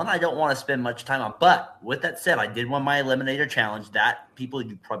 and one I don't want to spend much time on. But with that said, I did win my Eliminator Challenge. That people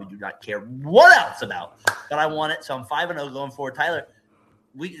you probably do not care what else about, but I won it. So I'm 5-0 going forward. Tyler,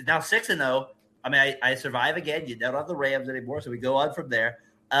 we now 6-0. I mean, I survive again. You don't have the Rams anymore, so we go on from there.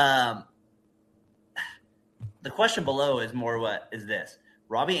 The question below is more what is this?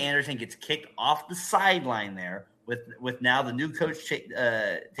 Robbie Anderson gets kicked off the sideline there with now the new coach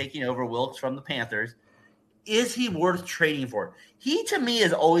taking over Wilkes from the Panthers. Is he worth trading for? He, to me,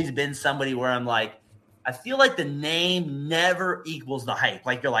 has always been somebody where I'm like, I feel like the name never equals the hype.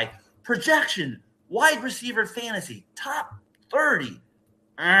 Like you're like, projection, wide receiver fantasy, top 30.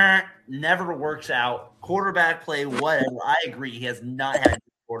 Never works out. Quarterback play, whatever. I agree. He has not had a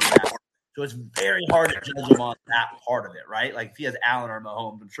quarterback. So it's very hard to judge him on that part of it, right? Like if he has Allen or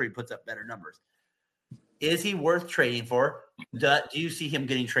Mahomes, I'm sure he puts up better numbers. Is he worth trading for? Do you see him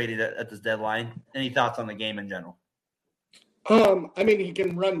getting traded at this deadline? Any thoughts on the game in general? I mean, he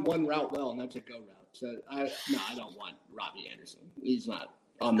can run one route well, and that's a go route. So I don't want Robbie Anderson. He's not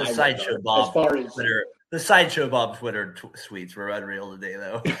on my Sideshow Bob. As far as Twitter, the Sideshow Bob Twitter tweets were unreal today,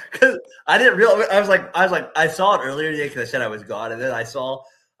 though. Because I didn't realize. I saw it earlier today because I said I was gone, and then I saw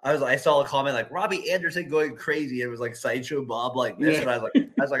a comment like Robbie Anderson going crazy. It was like Sideshow Bob like this, and I was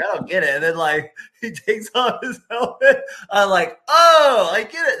like, I don't get it. And then like he takes off his helmet. I'm like, oh, I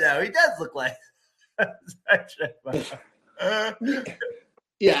get it now. He does look like Sideshow Bob.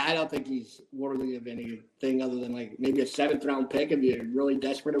 Yeah, I don't think he's worthy of anything other than like maybe a 7th round pick if you're really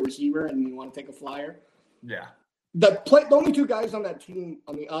desperate at receiver and you want to take a flyer. Yeah. The only 2 guys on that team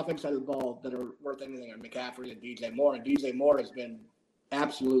on the offense side of the ball that are worth anything are McCaffrey and DJ Moore. And DJ Moore has been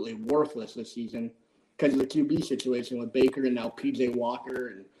absolutely worthless this season because of the QB situation with Baker and now PJ Walker,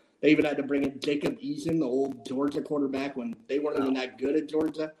 and they even had to bring in Jacob Eason, the old Georgia quarterback, when they weren't even that good at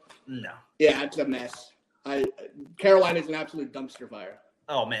Georgia. No. Yeah, it's a mess. Carolina's an absolute dumpster fire.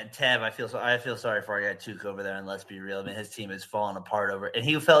 Oh man, Tev, I feel sorry for our guy Tuke over there, and let's be real. I mean, his team is falling apart over, and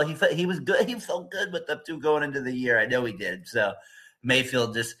he was good. He felt good with them two going into the year. I know he did. So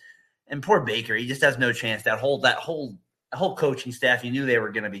Mayfield and poor Baker, he just has no chance. That whole coaching staff, you knew they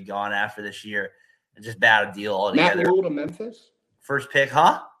were going to be gone after this year. It's just bad deal altogether. Matt Rule to Memphis? First pick,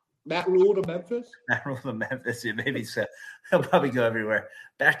 huh? Matt Rule to Memphis? Matt Rule to Memphis, yeah, maybe so. He'll probably go everywhere.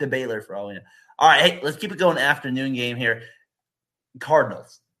 Back to Baylor for all we know. All right, hey, let's keep it going. Afternoon game here.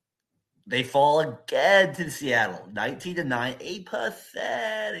 Cardinals. They fall again to Seattle, 19-9. A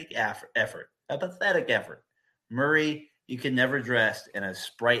pathetic effort. A pathetic effort. Murray, you can never dress in a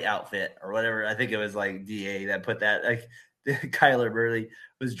Sprite outfit or whatever. I think it was like DA that put that. Like Kyler Murray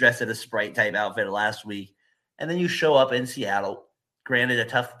was dressed in a Sprite type outfit last week. And then you show up in Seattle, granted a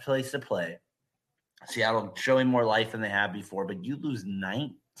tough place to play. Seattle showing more life than they have before, but you lose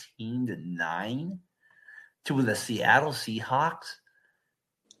 19-9 to the Seattle Seahawks.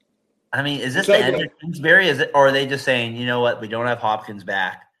 I mean, is this the end of Kingsbury? Or are they just saying, you know what, we don't have Hopkins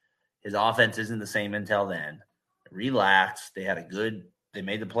back. His offense isn't the same until then. Relax. They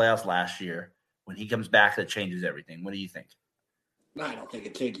made the playoffs last year. When he comes back, that changes everything. What do you think? No, I don't think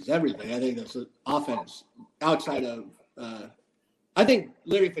it changes everything. I think that's the offense outside of I think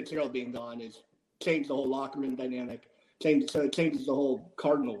Larry Fitzgerald being gone has changed the whole locker room dynamic. So it changes the whole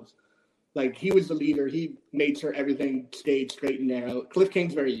Cardinals. Like, he was the leader. He made sure everything stayed straight and narrow. Cliff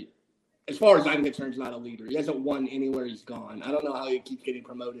Kingsbury, as far as I'm concerned, is not a leader. He hasn't won anywhere he's gone. I don't know how he keeps getting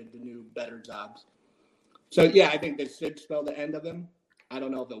promoted to new, better jobs. So, yeah, I think this should spell the end of him. I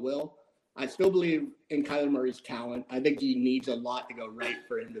don't know if it will. I still believe in Kyler Murray's talent. I think he needs a lot to go right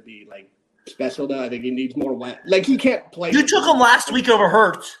for him to be, like, special, though. I think he needs more wet. Like, he can't play. You took him last week over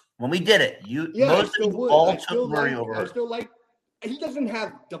Hurts when we did it. Most of you all took Murray over Hurts. I still like. He doesn't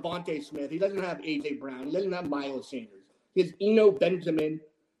have Devontae Smith. He doesn't have A.J. Brown. He doesn't have Miles Sanders. He has Eno Benjamin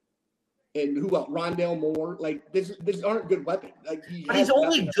and who else? Rondale Moore. Like, this aren't good weapons. Like, but he's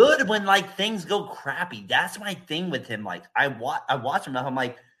only good when, like, things go crappy. That's my thing with him. Like, I watch him now. I'm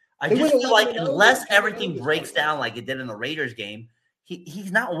like, I just feel like unless everything breaks down like it did in the Raiders game,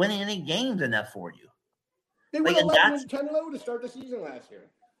 he's not winning any games enough for you. They went 11-10-0 to start the season last year.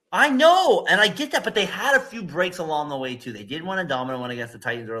 I know, and I get that, but they had a few breaks along the way, too. They did win a dominant one against the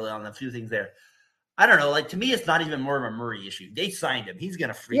Titans early on, a few things there. I don't know. Like, to me, it's not even more of a Murray issue. They signed him. He's going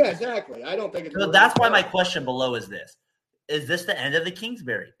to freak. Yeah, exactly. I don't think it's. So that's why my question below is this. Is this the end of the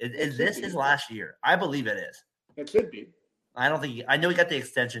Kingsbury? Is this his last year? I believe it is. It should be. I don't think I know he got the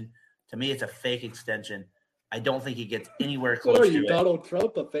extension. To me, it's a fake extension. I don't think he gets anywhere close to it. Donald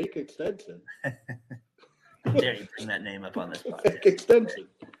Trump, a fake extension. How dare you bring that name up on this podcast? Fake extension.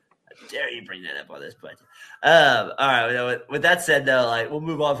 How dare you bring that up on this podcast? All right. With that said, though, like, we'll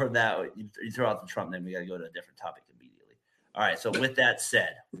move on from that. You throw out the Trump name, we got to go to a different topic immediately. All right. So with that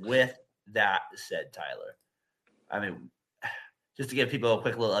said, Tyler, I mean, just to give people a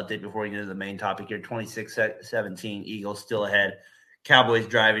quick little update before we get into the main topic here, 26-17, Eagles still ahead. Cowboys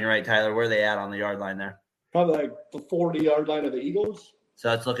driving, right, Tyler? Where are they at on the yard line there? Probably like the 40-yard line of the Eagles.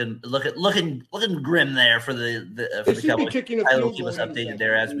 So it's looking grim there for the Cowboys. Tyler will keep us updated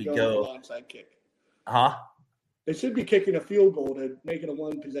there as we go. Huh? They should be kicking a field goal to make it a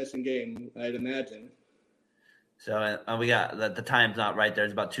one-possession game, I'd imagine. So we got the time's not right there.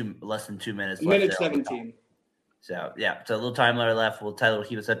 It's about less than 2 minutes left. Minute 17. So, yeah, so a little time left. Tyler will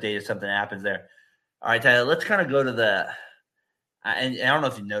keep us updated if something happens there. All right, Tyler, let's kind of go to and I don't know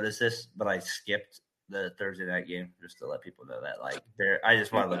if you noticed this, but I skipped the Thursday night game just to let people know that. Like, I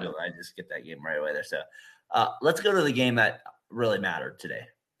just want to look at it. I just skipped that game right away there. So, let's go to the game that really mattered today.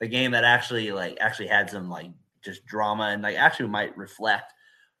 The game that actually had some, like, just drama and, like, actually might reflect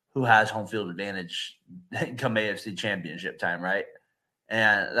who has home field advantage come AFC Championship time, right?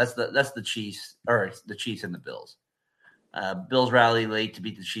 And that's the Chiefs, or the Chiefs and the Bills. Bills rally late to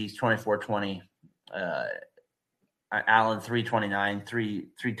beat the Chiefs 24-20. Allen 329, three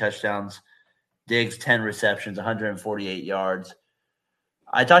touchdowns. Diggs 10 receptions, 148 yards.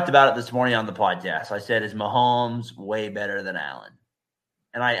 I talked about it this morning on the podcast. I said, is Mahomes way better than Allen?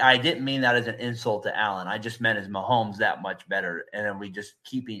 And I didn't mean that as an insult to Allen. I just meant, is Mahomes that much better? And then we just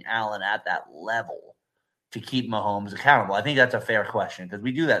keeping Allen at that level to keep Mahomes accountable. I think that's a fair question because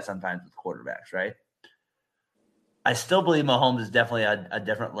we do that sometimes with quarterbacks, right? I still believe Mahomes is definitely a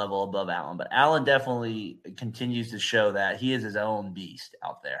different level above Allen, but Allen definitely continues to show that he is his own beast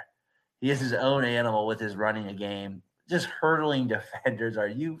out there. He is his own animal with his running a game, just hurdling defenders. Are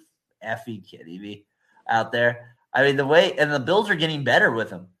you effing kidding me out there? I mean, the Bills are getting better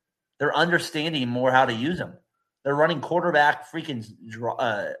with him. They're understanding more how to use him. They're running quarterback freaking.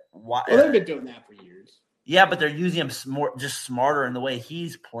 Well, they've been doing that for years. Yeah, but they're using him just smarter, and the way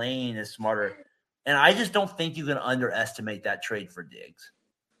he's playing is smarter. And I just don't think you can underestimate that trade for Diggs.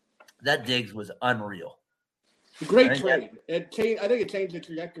 That Diggs was unreal. Great trade. I think it changed the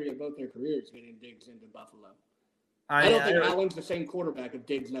trajectory of both their careers getting Diggs into Buffalo. I don't think Allen's the same quarterback if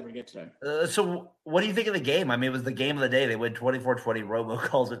Diggs never gets there. So what do you think of the game? I mean, it was the game of the day. They win 24-20. Romo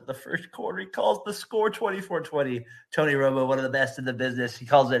calls it the first quarter. He calls the score 24-20. Tony Romo, one of the best in the business. He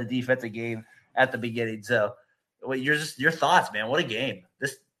calls it a defensive game at the beginning. So Wait, your thoughts, man. What a game.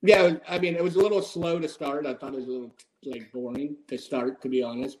 Yeah, I mean, it was a little slow to start. I thought it was a little boring to start, to be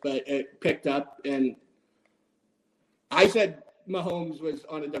honest, but it picked up. And I said Mahomes was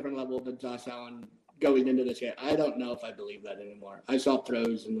on a different level than Josh Allen going into this game. I don't know if I believe that anymore. I saw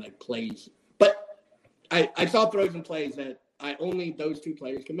throws and plays, but I saw throws and plays that only those two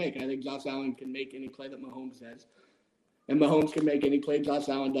players can make. I think Josh Allen can make any play that Mahomes does, and Mahomes can make any play Josh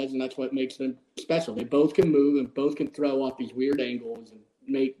Allen does, and that's what makes them special. They both can move and both can throw off these weird angles and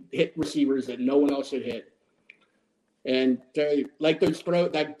hit receivers that no one else should hit. And they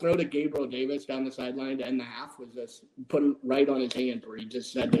that throw to Gabriel Davis down the sideline to end the half was just put it right on his hand, where he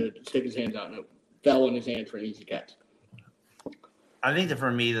just had to stick his hands out and it fell in his hand for an easy catch. I think that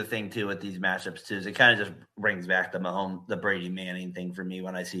for me, the thing too with these matchups too is it kind of just brings back the Brady Manning thing for me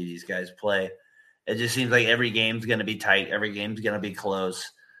when I see these guys play. It just seems like every game's going to be tight. Every game's going to be close.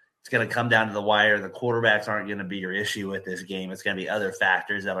 It's going to come down to the wire. The quarterbacks aren't going to be your issue with this game. It's going to be other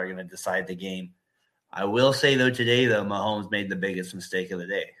factors that are going to decide the game. I will say, though, today, Mahomes made the biggest mistake of the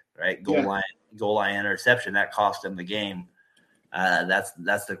day, right? Goal line interception. That cost him the game. That's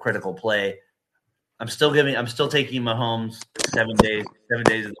the critical play. I'm still taking Mahomes 7 days of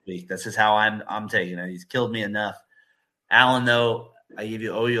the week. That's just how I'm taking it. He's killed me enough. Allen, though, I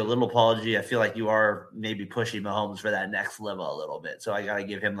owe you a little apology. I feel like you are maybe pushing Mahomes for that next level a little bit. So I got to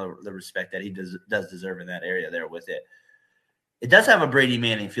give him the respect that he does deserve in that area there with it. It does have a Brady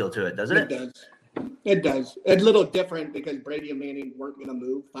Manning feel to it, doesn't it? It does. It's a little different because Brady and Manning weren't going to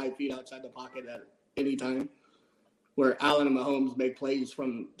move 5 feet outside the pocket at any time, where Allen and Mahomes make plays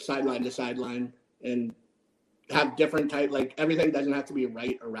from sideline to sideline and have different type. Everything doesn't have to be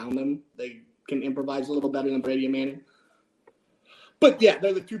right around them. They can improvise a little better than Brady and Manning. But, yeah,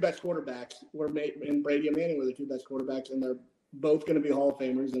 they're the two best quarterbacks. And Brady and Manning were the two best quarterbacks, and they're both going to be Hall of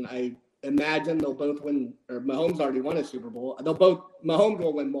Famers. And I imagine they'll both win – or Mahomes already won a Super Bowl. Mahomes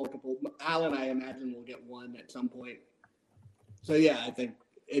will win multiple. Allen, I imagine, will get one at some point. So, yeah, I think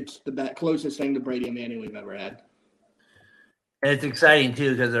it's the closest thing to Brady and Manning we've ever had. And it's exciting,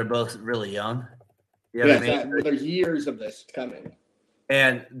 too, because they're both really young. You know what I mean? There's years of this coming.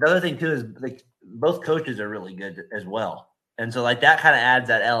 And the other thing, too, is both coaches are really good as well. And so, that kind of adds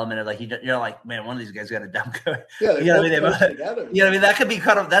that element of, you're like, man, one of these guys got a dumb coach. Yeah, you know what I mean? Together. You know what I mean? That could be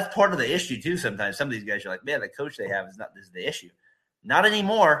that's part of the issue, too, sometimes. Some of these guys are like, man, the coach they have is the issue. Not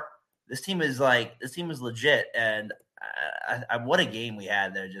anymore. This team is legit. And what a game we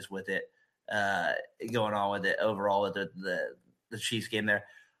had there just with it going on with it overall with the Chiefs game there.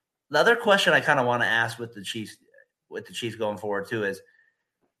 The other question I kind of want to ask with the Chiefs going forward, too, is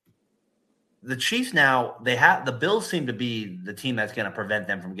the Chiefs now, the Bills seem to be the team that's going to prevent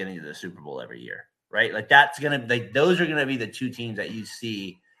them from getting to the Super Bowl every year, right? Those are going to be the two teams that you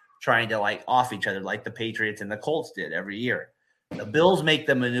see trying to off each other, like the Patriots and the Colts did every year. The Bills make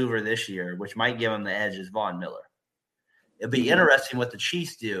the maneuver this year, which might give them the edge, is Von Miller. It'll be interesting what the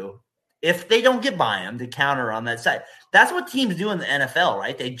Chiefs do if they don't get by them to counter on that side. That's what teams do in the NFL,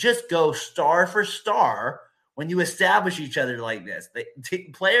 right? They just go star for star. When you establish each other like this,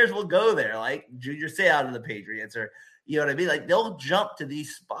 players will go there, like Junior Seau to the Patriots, or you know what I mean. They'll jump to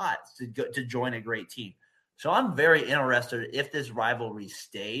these spots to join a great team. So I'm very interested if this rivalry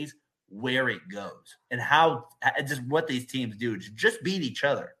stays, where it goes, and how just what these teams do to just beat each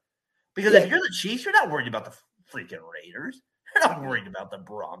other. Because if you're the Chiefs, you're not worried about the freaking Raiders. You're not worried about the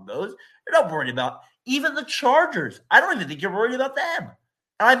Broncos. You're not worried about even the Chargers. I don't even think you're worried about them.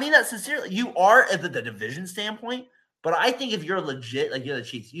 And I mean that sincerely. You are at the division standpoint, but I think if you're legit, you're the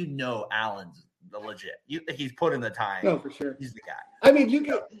Chiefs, Allen's the legit. He's put in the time. No, for sure. He's the guy. I mean, you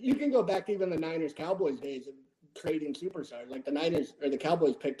can go back to even the Niners-Cowboys days of trading superstars. The Niners or the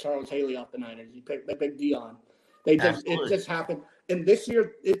Cowboys picked Charles Haley off the Niners. They picked Dion. It just happened. And this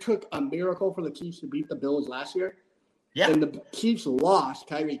year, it took a miracle for the Chiefs to beat the Bills last year. Yeah. And the Chiefs lost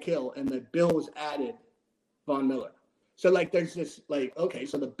Tyreek Hill, and the Bills added Von Miller. So, there's this, okay,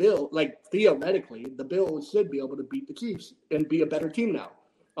 so the Bills, theoretically, the Bills should be able to beat the Chiefs and be a better team now.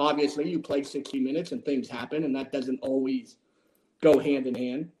 Obviously, you play 60 minutes and things happen, and that doesn't always go hand in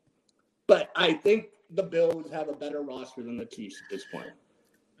hand. But I think the Bills have a better roster than the Chiefs at this point.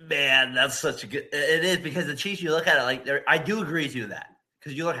 Man, that's such a good – it is because the Chiefs, you look at it I do agree with you with that.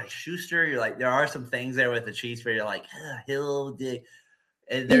 Because you look at Schuster, you're there are some things there with the Chiefs where you're Hill did –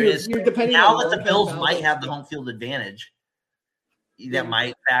 and there is now that the Bills might have the home field advantage that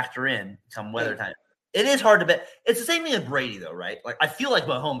might factor in some weather time. It is hard to bet. It's the same thing as Brady, though, right? I feel like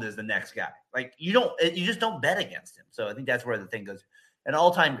Mahomes is the next guy. You just don't bet against him. So I think that's where the thing goes. An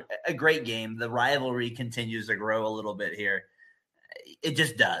all-time, a great game. The rivalry continues to grow a little bit here. It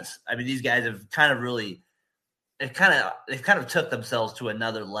just does. I mean, these guys have kind of really They kind of took themselves to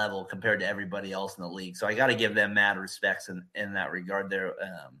another level compared to everybody else in the league. So I got to give them mad respects in that regard there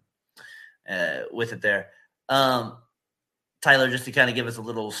with it there. Tyler, just to kind of give us a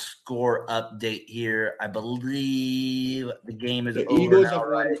little score update here, I believe the game is over Eagles now, have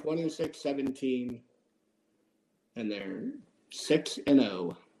right? won 26-17, and they're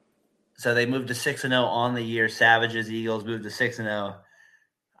 6-0. So they moved to 6-0 on the year. Savages Eagles moved to 6-0.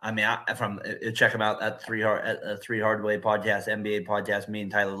 I mean, check them out at Three Hard Way podcast, NBA podcast. Me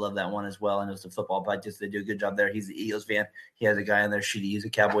and Tyler love that one as well. And it's a football podcast. They do a good job there. He's the Eagles fan. He has a guy on there, Sheedy. He's a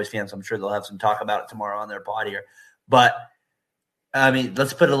Cowboys fan, so I'm sure they'll have some talk about it tomorrow on their pod here. But I mean,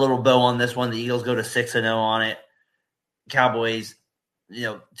 let's put a little bow on this one. The Eagles go to 6-0 on it. Cowboys,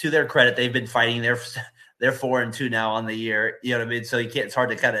 to their credit, they've been fighting. They're 4-2 now on the year. You know what I mean? So it's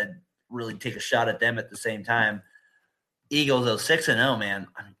hard to kind of really take a shot at them at the same time. Eagles, 6-0, man.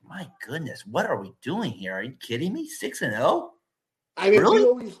 I mean, my goodness, what are we doing here? Are you kidding me? 6-0? I mean,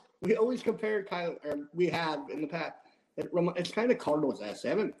 really? we always compare Kyle, or we have in the past. It's kind of Cardinals-esque.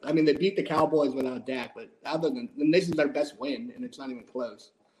 They beat the Cowboys without Dak, but other than this is their best win, and it's not even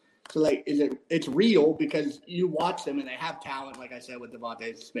close. So, it's real because you watch them and they have talent, like I said, with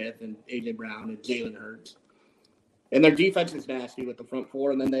Devontae Smith and A.J. Brown and Jalen Hurts. And their defense is nasty with the front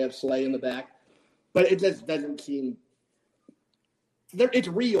four, and then they have Slay in the back. But it just doesn't seem – it's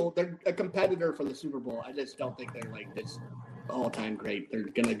real. They're a competitor for the Super Bowl. I just don't think they're this all-time great. They're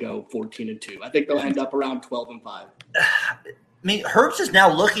going to go 14-2. I think they'll end up around 12-5. I mean, Hurts is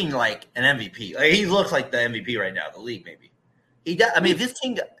now looking like an MVP. He looks like the MVP right now, the league maybe. He does. I mean, if this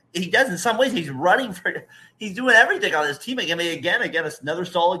team – he does in some ways. He's running for – he's doing everything on his team. Again, another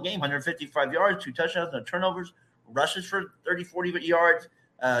solid game, 155 yards, 2 touchdowns, no turnovers, rushes for 30, 40 yards,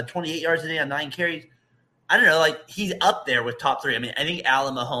 28 yards a day on 9 carries. I don't know, he's up there with top 3. I mean, I think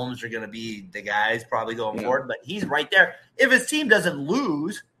Allen Mahomes are going to be the guys probably going forward, but he's right there. If his team doesn't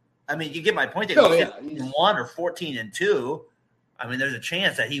lose, I mean, you get my point. They go 15-1 or 14-2. I mean, there's a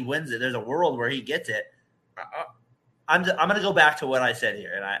chance that he wins it. There's a world where he gets it. I'm going to go back to what I said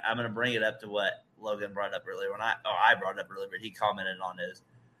here, and I'm going to bring it up to what Logan brought up earlier. I brought it up earlier, but he commented on his.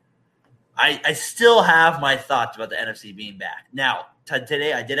 I still have my thoughts about the NFC being back. Now,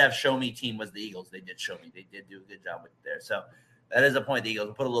 today I did have show me team was the Eagles. They did show me. They did do a good job with it there. So that is a point, the Eagles.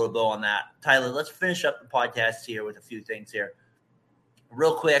 We'll put a little bow on that. Tyler, let's finish up the podcast here with a few things here.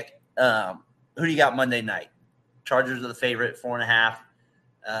 Real quick, who do you got Monday night? Chargers are the favorite, 4.5.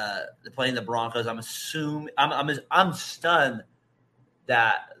 They're playing the Broncos. I'm stunned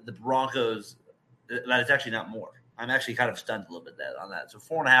that the Broncos – that it's actually not more. I'm actually kind of stunned a little bit on that. So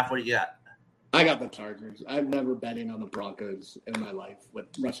 4.5, what do you got? I got the Chargers. I've never betting on the Broncos in my life with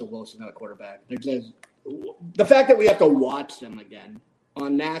Russell Wilson at quarterback. The fact that we have to watch them again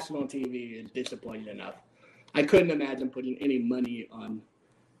on national TV is disappointing enough. I couldn't imagine putting any money on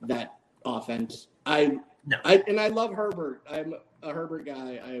that offense. I love Herbert. I'm a Herbert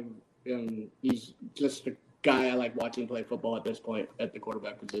guy. He's just a guy I like watching play football at this point at the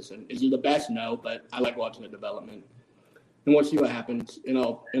quarterback position. Is he the best? No, but I like watching the development. And we'll see what happens. And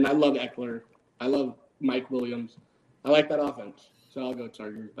I love Eckler. I love Mike Williams. I like that offense. So I'll go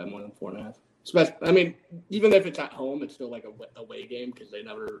Chargers by more than 4.5. Even if it's at home, it's still like a away game because they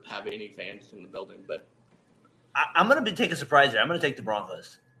never have any fans in the building. But I'm going to take a surprise here. I'm going to take the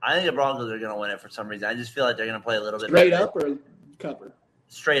Broncos. I think the Broncos are going to win it for some reason. I just feel like they're going to play a little bit straight up or cover.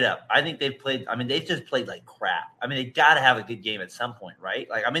 Straight up. I think they've played. I mean, they've just played like crap. I mean, they got to have a good game at some point, right?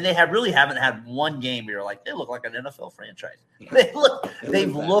 They really haven't had one game where you're like, they look like an NFL franchise.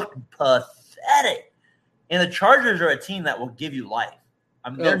 They've looked pathetic. And the Chargers are a team that will give you life. I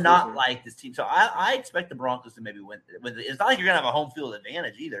mean, they're not like this team. So I expect the Broncos to maybe win. It's not like you're going to have a home field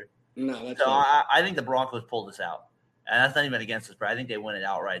advantage either. No, that's so I think the Broncos pull this out. And that's not even against us, but I think they win it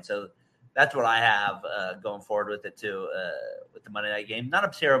outright. So that's what I have going forward with it too, with the Monday night game. Not a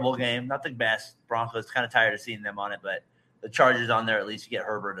terrible game, not the best. Broncos kind of tired of seeing them on it, but the Chargers on there, at least you get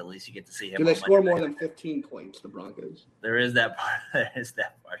Herbert. At least you get to see him. Do they score more than 15 points, the Broncos? There is that part. There is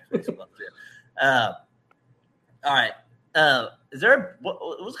that part as well too. All right.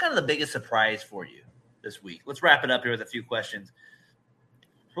 What was kind of the biggest surprise for you this week? Let's wrap it up here with a few questions.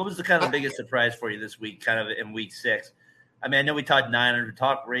 What was the kind of biggest surprise for you this week, kind of in week 6? I mean, I know we talked Niners, we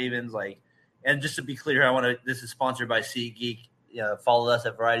talked Ravens, and just to be clear, this is sponsored by SeatGeek. Follow us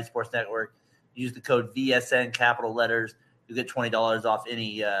at Variety Sports Network. Use the code VSN, capital letters. You get $20 off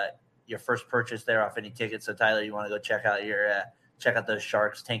any your first purchase there, off any tickets. So Tyler, you want to go check out those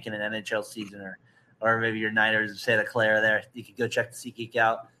Sharks tanking an NHL season, or maybe your Niners of Santa Clara there. You could go check the SeatGeek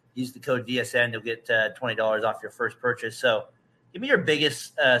out. Use the code VSN. You'll get $20 off your first purchase. So give me your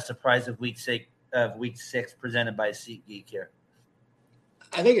biggest surprise of week 6 of Week 6 presented by SeatGeek here?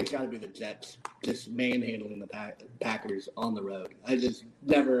 I think it's got to be the Jets just manhandling the Packers on the road. I just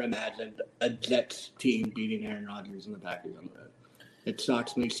never imagined a Jets team beating Aaron Rodgers and the Packers on the road. It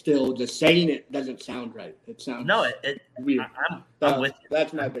shocks me still. Just saying it doesn't sound right. It sounds weird. I'm with you.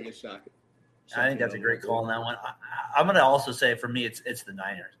 That's my biggest shock. I think that's a great call on that one. I'm going to also say for me, it's the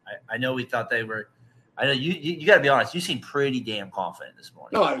Niners. I know we thought they were. I know you got to be honest. You seemed pretty damn confident this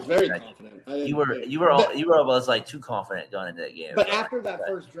morning. No, I was very confident. You were almost like too confident going into that game. But after that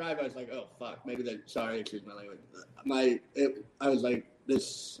first drive, I was like, oh fuck, maybe excuse my language. I was like,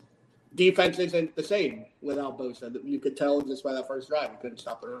 this defense isn't the same without Bosa. You could tell just by that first drive, we couldn't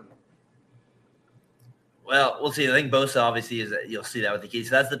stop the run. Well, we'll see. I think Bosa obviously you'll see that with the Keys.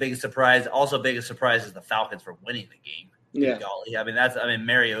 So that's the biggest surprise. Also, biggest surprise is the Falcons for winning the game. Yeah. Golly. I mean,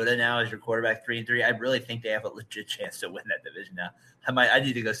 Mariota now is your quarterback 3-3. I really think they have a legit chance to win that division now. I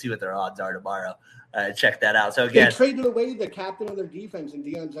need to go see what their odds are tomorrow. Check that out. So again, they traded away the captain of their defense in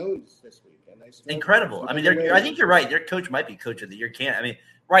Deion Jones this week. And incredible. I mean, I think you're right. Their coach might be coach of the year.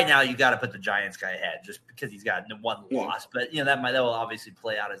 Right now you got to put the Giants guy ahead just because he's got one loss. But that will obviously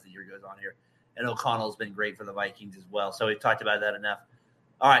play out as the year goes on here. And O'Connell's been great for the Vikings as well. So we've talked about that enough.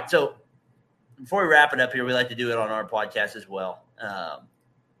 All right. So before we wrap it up here, we like to do it on our podcast as well.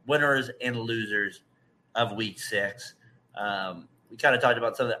 Winners and losers of Week 6. We kind of talked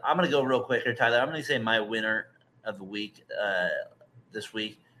about something. I'm going to go real quick here, Tyler. I'm going to say my winner of the week this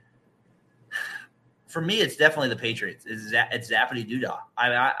week. For me, it's definitely the Patriots. It's Zappity Doodah.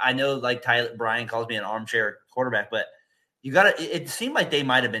 I know, like Brian calls me an armchair quarterback, but it seemed like they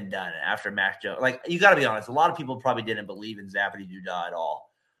might have been done after Mac Jones. Like, you got to be honest. A lot of people probably didn't believe in Zappity Doodah at all.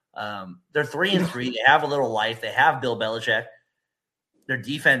 They're 3-3. They have a little life. They have Bill Belichick. Their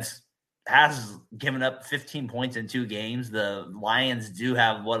defense has given up 15 points in 2 games. The Lions do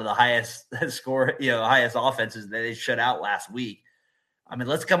have one of the highest highest offenses that they shut out last week. I mean,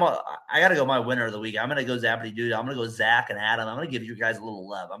 let's come on. I got to go my winner of the week. I'm going to go Zappity Doodah. I'm going to go Zach and Adam. I'm going to give you guys a little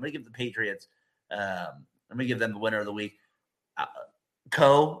love. I'm going to give the Patriots. I'm going to give them the winner of the week.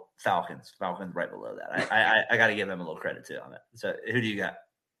 Falcons right below that. I got to give them a little credit too on it. So who do you got?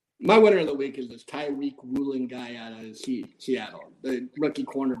 My winner of the week is this Tyreek Woolen guy out of Seattle, the rookie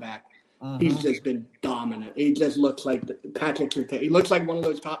cornerback. He's just been dominant. He just looks like Patrick Surtain. He looks like one of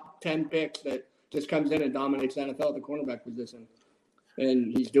those top 10 picks that just comes in and dominates the NFL at the cornerback position.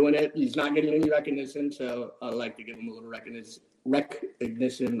 And he's doing it. He's not getting any recognition, so I'd like to give him a little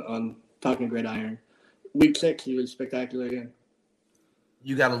recognition on Talkin Gridiron. Week 6, he was spectacular again.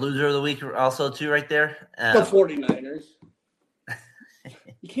 You got a loser of the week also, too, right there? The 49ers.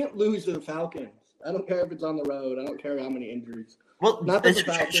 You can't lose to the Falcons. I don't care if it's on the road. I don't care how many injuries. Well,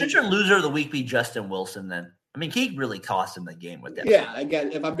 should your loser of the week be Justin Wilson then? I mean, he really cost him the game with that. Yeah,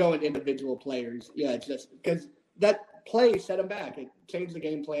 again, if I'm going individual players, it's just because that play set them back. It changed the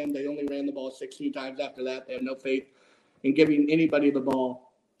game plan. They only ran the ball 16 times after that. They have no faith in giving anybody the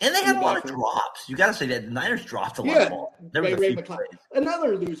ball. And they had a lot of drops. You got to say that the Niners dropped a lot of ball.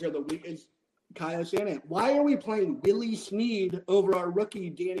 Another loser of the week is Kyle Shanahan. Why are we playing Willie Snead over our rookie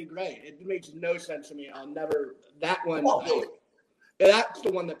Danny Gray? It makes no sense to me. That one. That's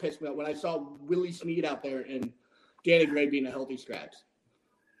the one that pissed me off when I saw Willie Snead out there and Danny Gray being a healthy scratch.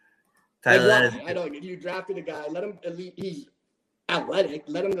 You drafted a guy. Let him at least. He's athletic.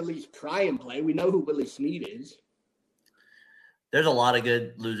 Let him at least try and play. We know who Willie Snead is. There's a lot of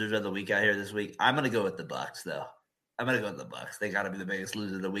good losers of the week out here this week. I'm going to go with the Bucs, though. I'm going to go with the Bucs. They got to be the biggest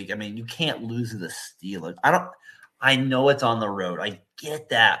loser of the week. I mean, you can't lose to the Steelers. I know it's on the road. I get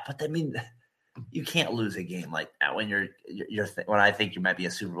that, but I mean, you can't lose a game like that when when I think you might be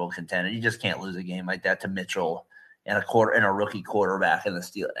a Super Bowl contender. You just can't lose a game like that to Mitchell and a rookie quarterback in the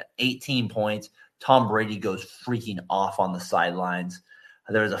Steelers. 18 points. Tom Brady goes freaking off on the sidelines.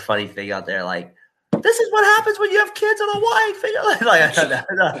 There was a funny thing out there like, this is what happens when you have kids and a wife.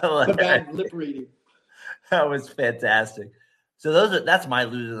 The bad lip reading. That was fantastic. So that's my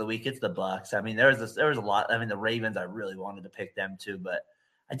loser of the week. It's the Bucs. I mean, there was a lot. I mean, the Ravens, I really wanted to pick them too, but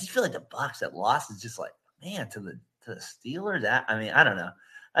I just feel like the Bucs that lost is just like, man, to the Steelers. I don't know.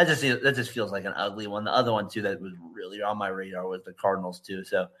 That just feels like an ugly one. The other one too that was really on my radar was the Cardinals too.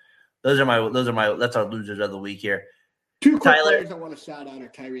 So that's our losers of the week here. Two quick players I want to shout out are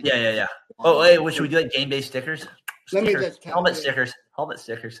Tyreek. Yeah. Oh, wait, should we do like game day stickers? Helmet stickers.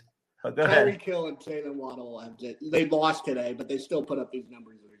 Oh, Tyreek Hill and Jalen Waddle, they lost today, but they still put up these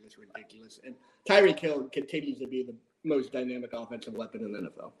numbers that are just ridiculous. And Tyreek Hill continues to be the most dynamic offensive weapon in the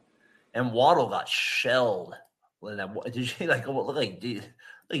NFL. And Waddle got shelled. Did you look like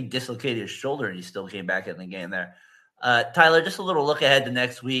he dislocated his shoulder and he still came back in the game there? Tyler, just a little look ahead to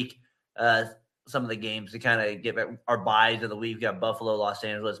next week. some of the games to kind of get our buys of the week. We've got Buffalo, Los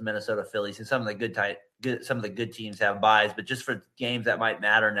Angeles, Minnesota, Philly. So some of the some of the good teams have buys, but just for games that might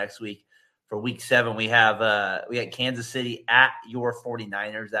matter next week. For week 7, we got Kansas City at your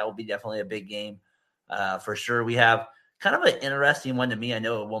 49ers. That will be definitely a big game for sure. We have kind of an interesting one to me. I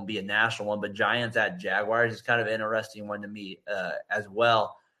know it won't be a national one, but Giants at Jaguars is kind of an interesting one to me as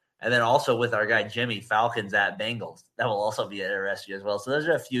well. And then also with our guy Jimmy, Falcons at Bengals. That will also be interesting as well. So those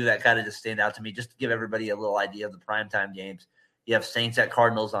are a few that kind of just stand out to me, just to give everybody a little idea of the primetime games. You have Saints at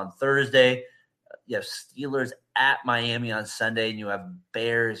Cardinals on Thursday. You have Steelers at Miami on Sunday, and you have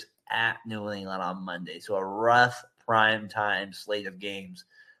Bears at New England on Monday. So a rough primetime slate of games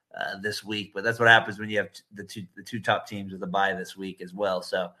this week. But that's what happens when you have the two top teams with a bye this week as well.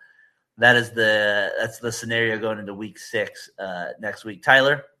 So that's the scenario going into week 6 next week.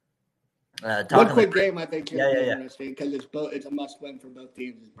 Tyler? One quick game I think is interesting because it's a must-win for both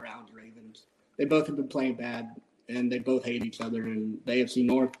teams is Browns-Ravens. They both have been playing bad, and they both hate each other in the AFC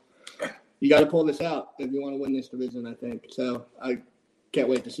North. You got to pull this out if you want to win this division, I think. So I can't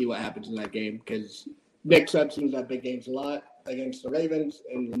wait to see what happens in that game because Nick Chubb seems to have big games a lot against the Ravens,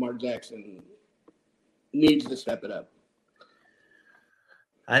 and Lamar Jackson needs to step it up.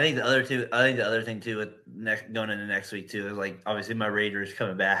 I think the other thing too with going into next week too is like obviously my Raiders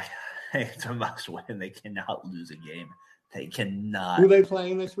coming back. It's a must win. They cannot lose a game. They cannot. Who are they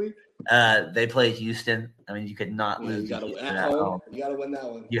playing this week? They play Houston. I mean, you could not lose. You got to win that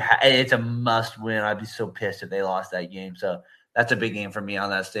one. It's a must win. I'd be so pissed if they lost that game. So that's a big game for me on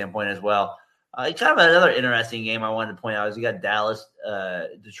that standpoint as well. Kind of another interesting game I wanted to point out is you got Dallas,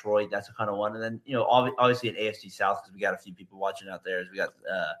 Detroit. That's a kind of one, and then obviously an AFC South because we got a few people watching out there. As we got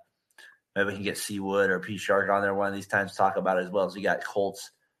maybe we can get Seawood or P Shark on there one of these times to talk about it as well. So you got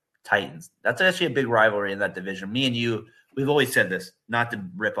Colts, Titans. That's actually a big rivalry in that division. Me and you, we've always said this, not to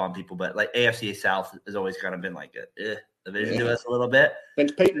rip on people, but like AFC South has always kind of been like a division to us a little bit.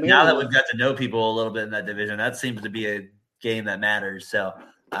 Now that we've got to know people a little bit in that division, that seems to be a game that matters. So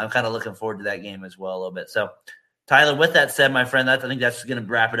I'm kind of looking forward to that game as well a little bit. So, Tyler, with that said, my friend, I think that's going to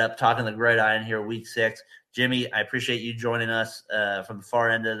wrap it up. Talking the Gridiron here, week 6. Jimmy, I appreciate you joining us from the far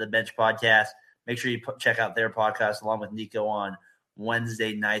end of the bench podcast. Make sure you check out their podcast along with Nico on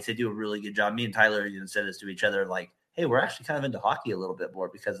Wednesday nights. They do a really good job. Me and Tyler even said this to each other, like, hey, we're actually kind of into hockey a little bit more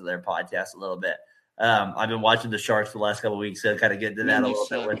because of their podcast a little bit. I've been watching the Sharks for the last couple of weeks, so kind of get into that a little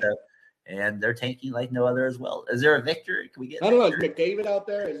bit with them. And they're tanking like no other as well. Is there a Victor? Can we get? I don't know. Is McDavid out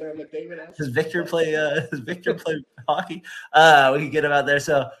there? Is there a McDavid out there? Does Victor play hockey? We can get him out there.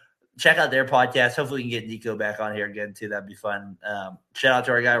 So check out their podcast. Hopefully, we can get Nico back on here again too. That'd be fun. Shout out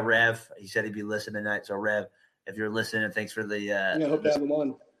to our guy Rev. He said he'd be listening tonight. So Rev, if you're listening, thanks for the. I hope to have him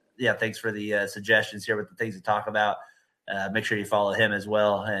on. Yeah, thanks for the suggestions here with the things to talk about. Make sure you follow him as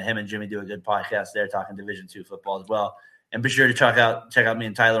well. Him and Jimmy do a good podcast there, talking Division II football as well. And be sure to check out me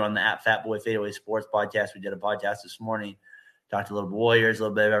and Tyler on the at Fat Boy Fadeaway Sports podcast. We did a podcast this morning, talked a little bit Warriors, a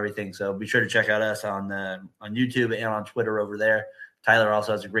little bit of everything. So be sure to check out us on YouTube and on Twitter over there. Tyler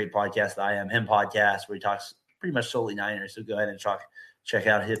also has a great podcast, the I Am Him podcast, where he talks pretty much solely Niners. So go ahead and check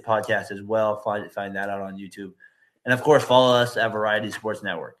out his podcast as well. Find that out on YouTube. And, of course, follow us at Variety Sports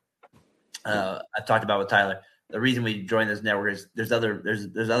Network. I've talked about with Tyler. The reason we joined this network is there's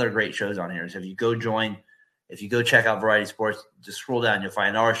other great shows on here. So if you go check out Variety Sports, just scroll down. You'll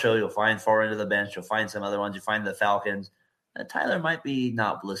find our show. You'll find Far End of the Bench. You'll find some other ones. You'll find the Falcons. Tyler might be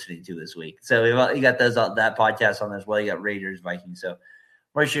not listening to this week. So you got that podcast on there as well. You got Raiders, Vikings. So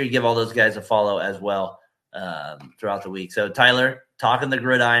make sure you give all those guys a follow as well throughout the week. So Tyler, Talking the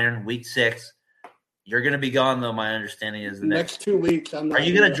Gridiron, week 6. You're going to be gone, though. My understanding is the next 2 weeks. Are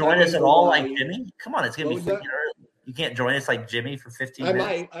you going to join us at all like Jimmy? Come on, it's going to be freaking early. You can't join us like Jimmy for 15 minutes? I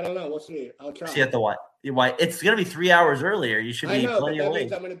might. I don't know. We'll see. I'll try. See at the what? It's going to be 3 hours earlier. You should be plenty but that awake.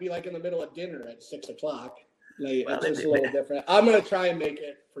 means I'm going to be like in the middle of dinner at 6 o'clock. Like, it's just a little different. I'm going to try and make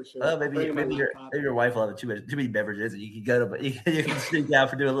it for sure. Well, maybe your wife will have too many beverages, and you can go to you can sneak down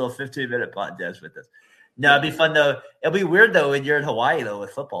for doing a little 15-minute podcast with us. No, it'd be fun though. It'll be weird though when you're in Hawaii though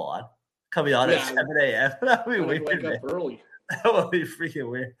with football on. Coming on at 7 a.m. That'll be weird. Wake up early. That would be freaking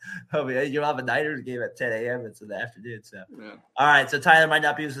weird. You'll have a Niners game at 10 a.m. It's in the afternoon. So, All right. So Tyler might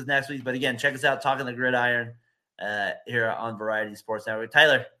not be with us next week, but again, check us out, Talking the Gridiron, here on Variety Sports Network.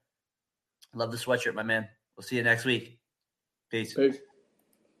 Tyler, love the sweatshirt, my man. We'll see you next week. Peace.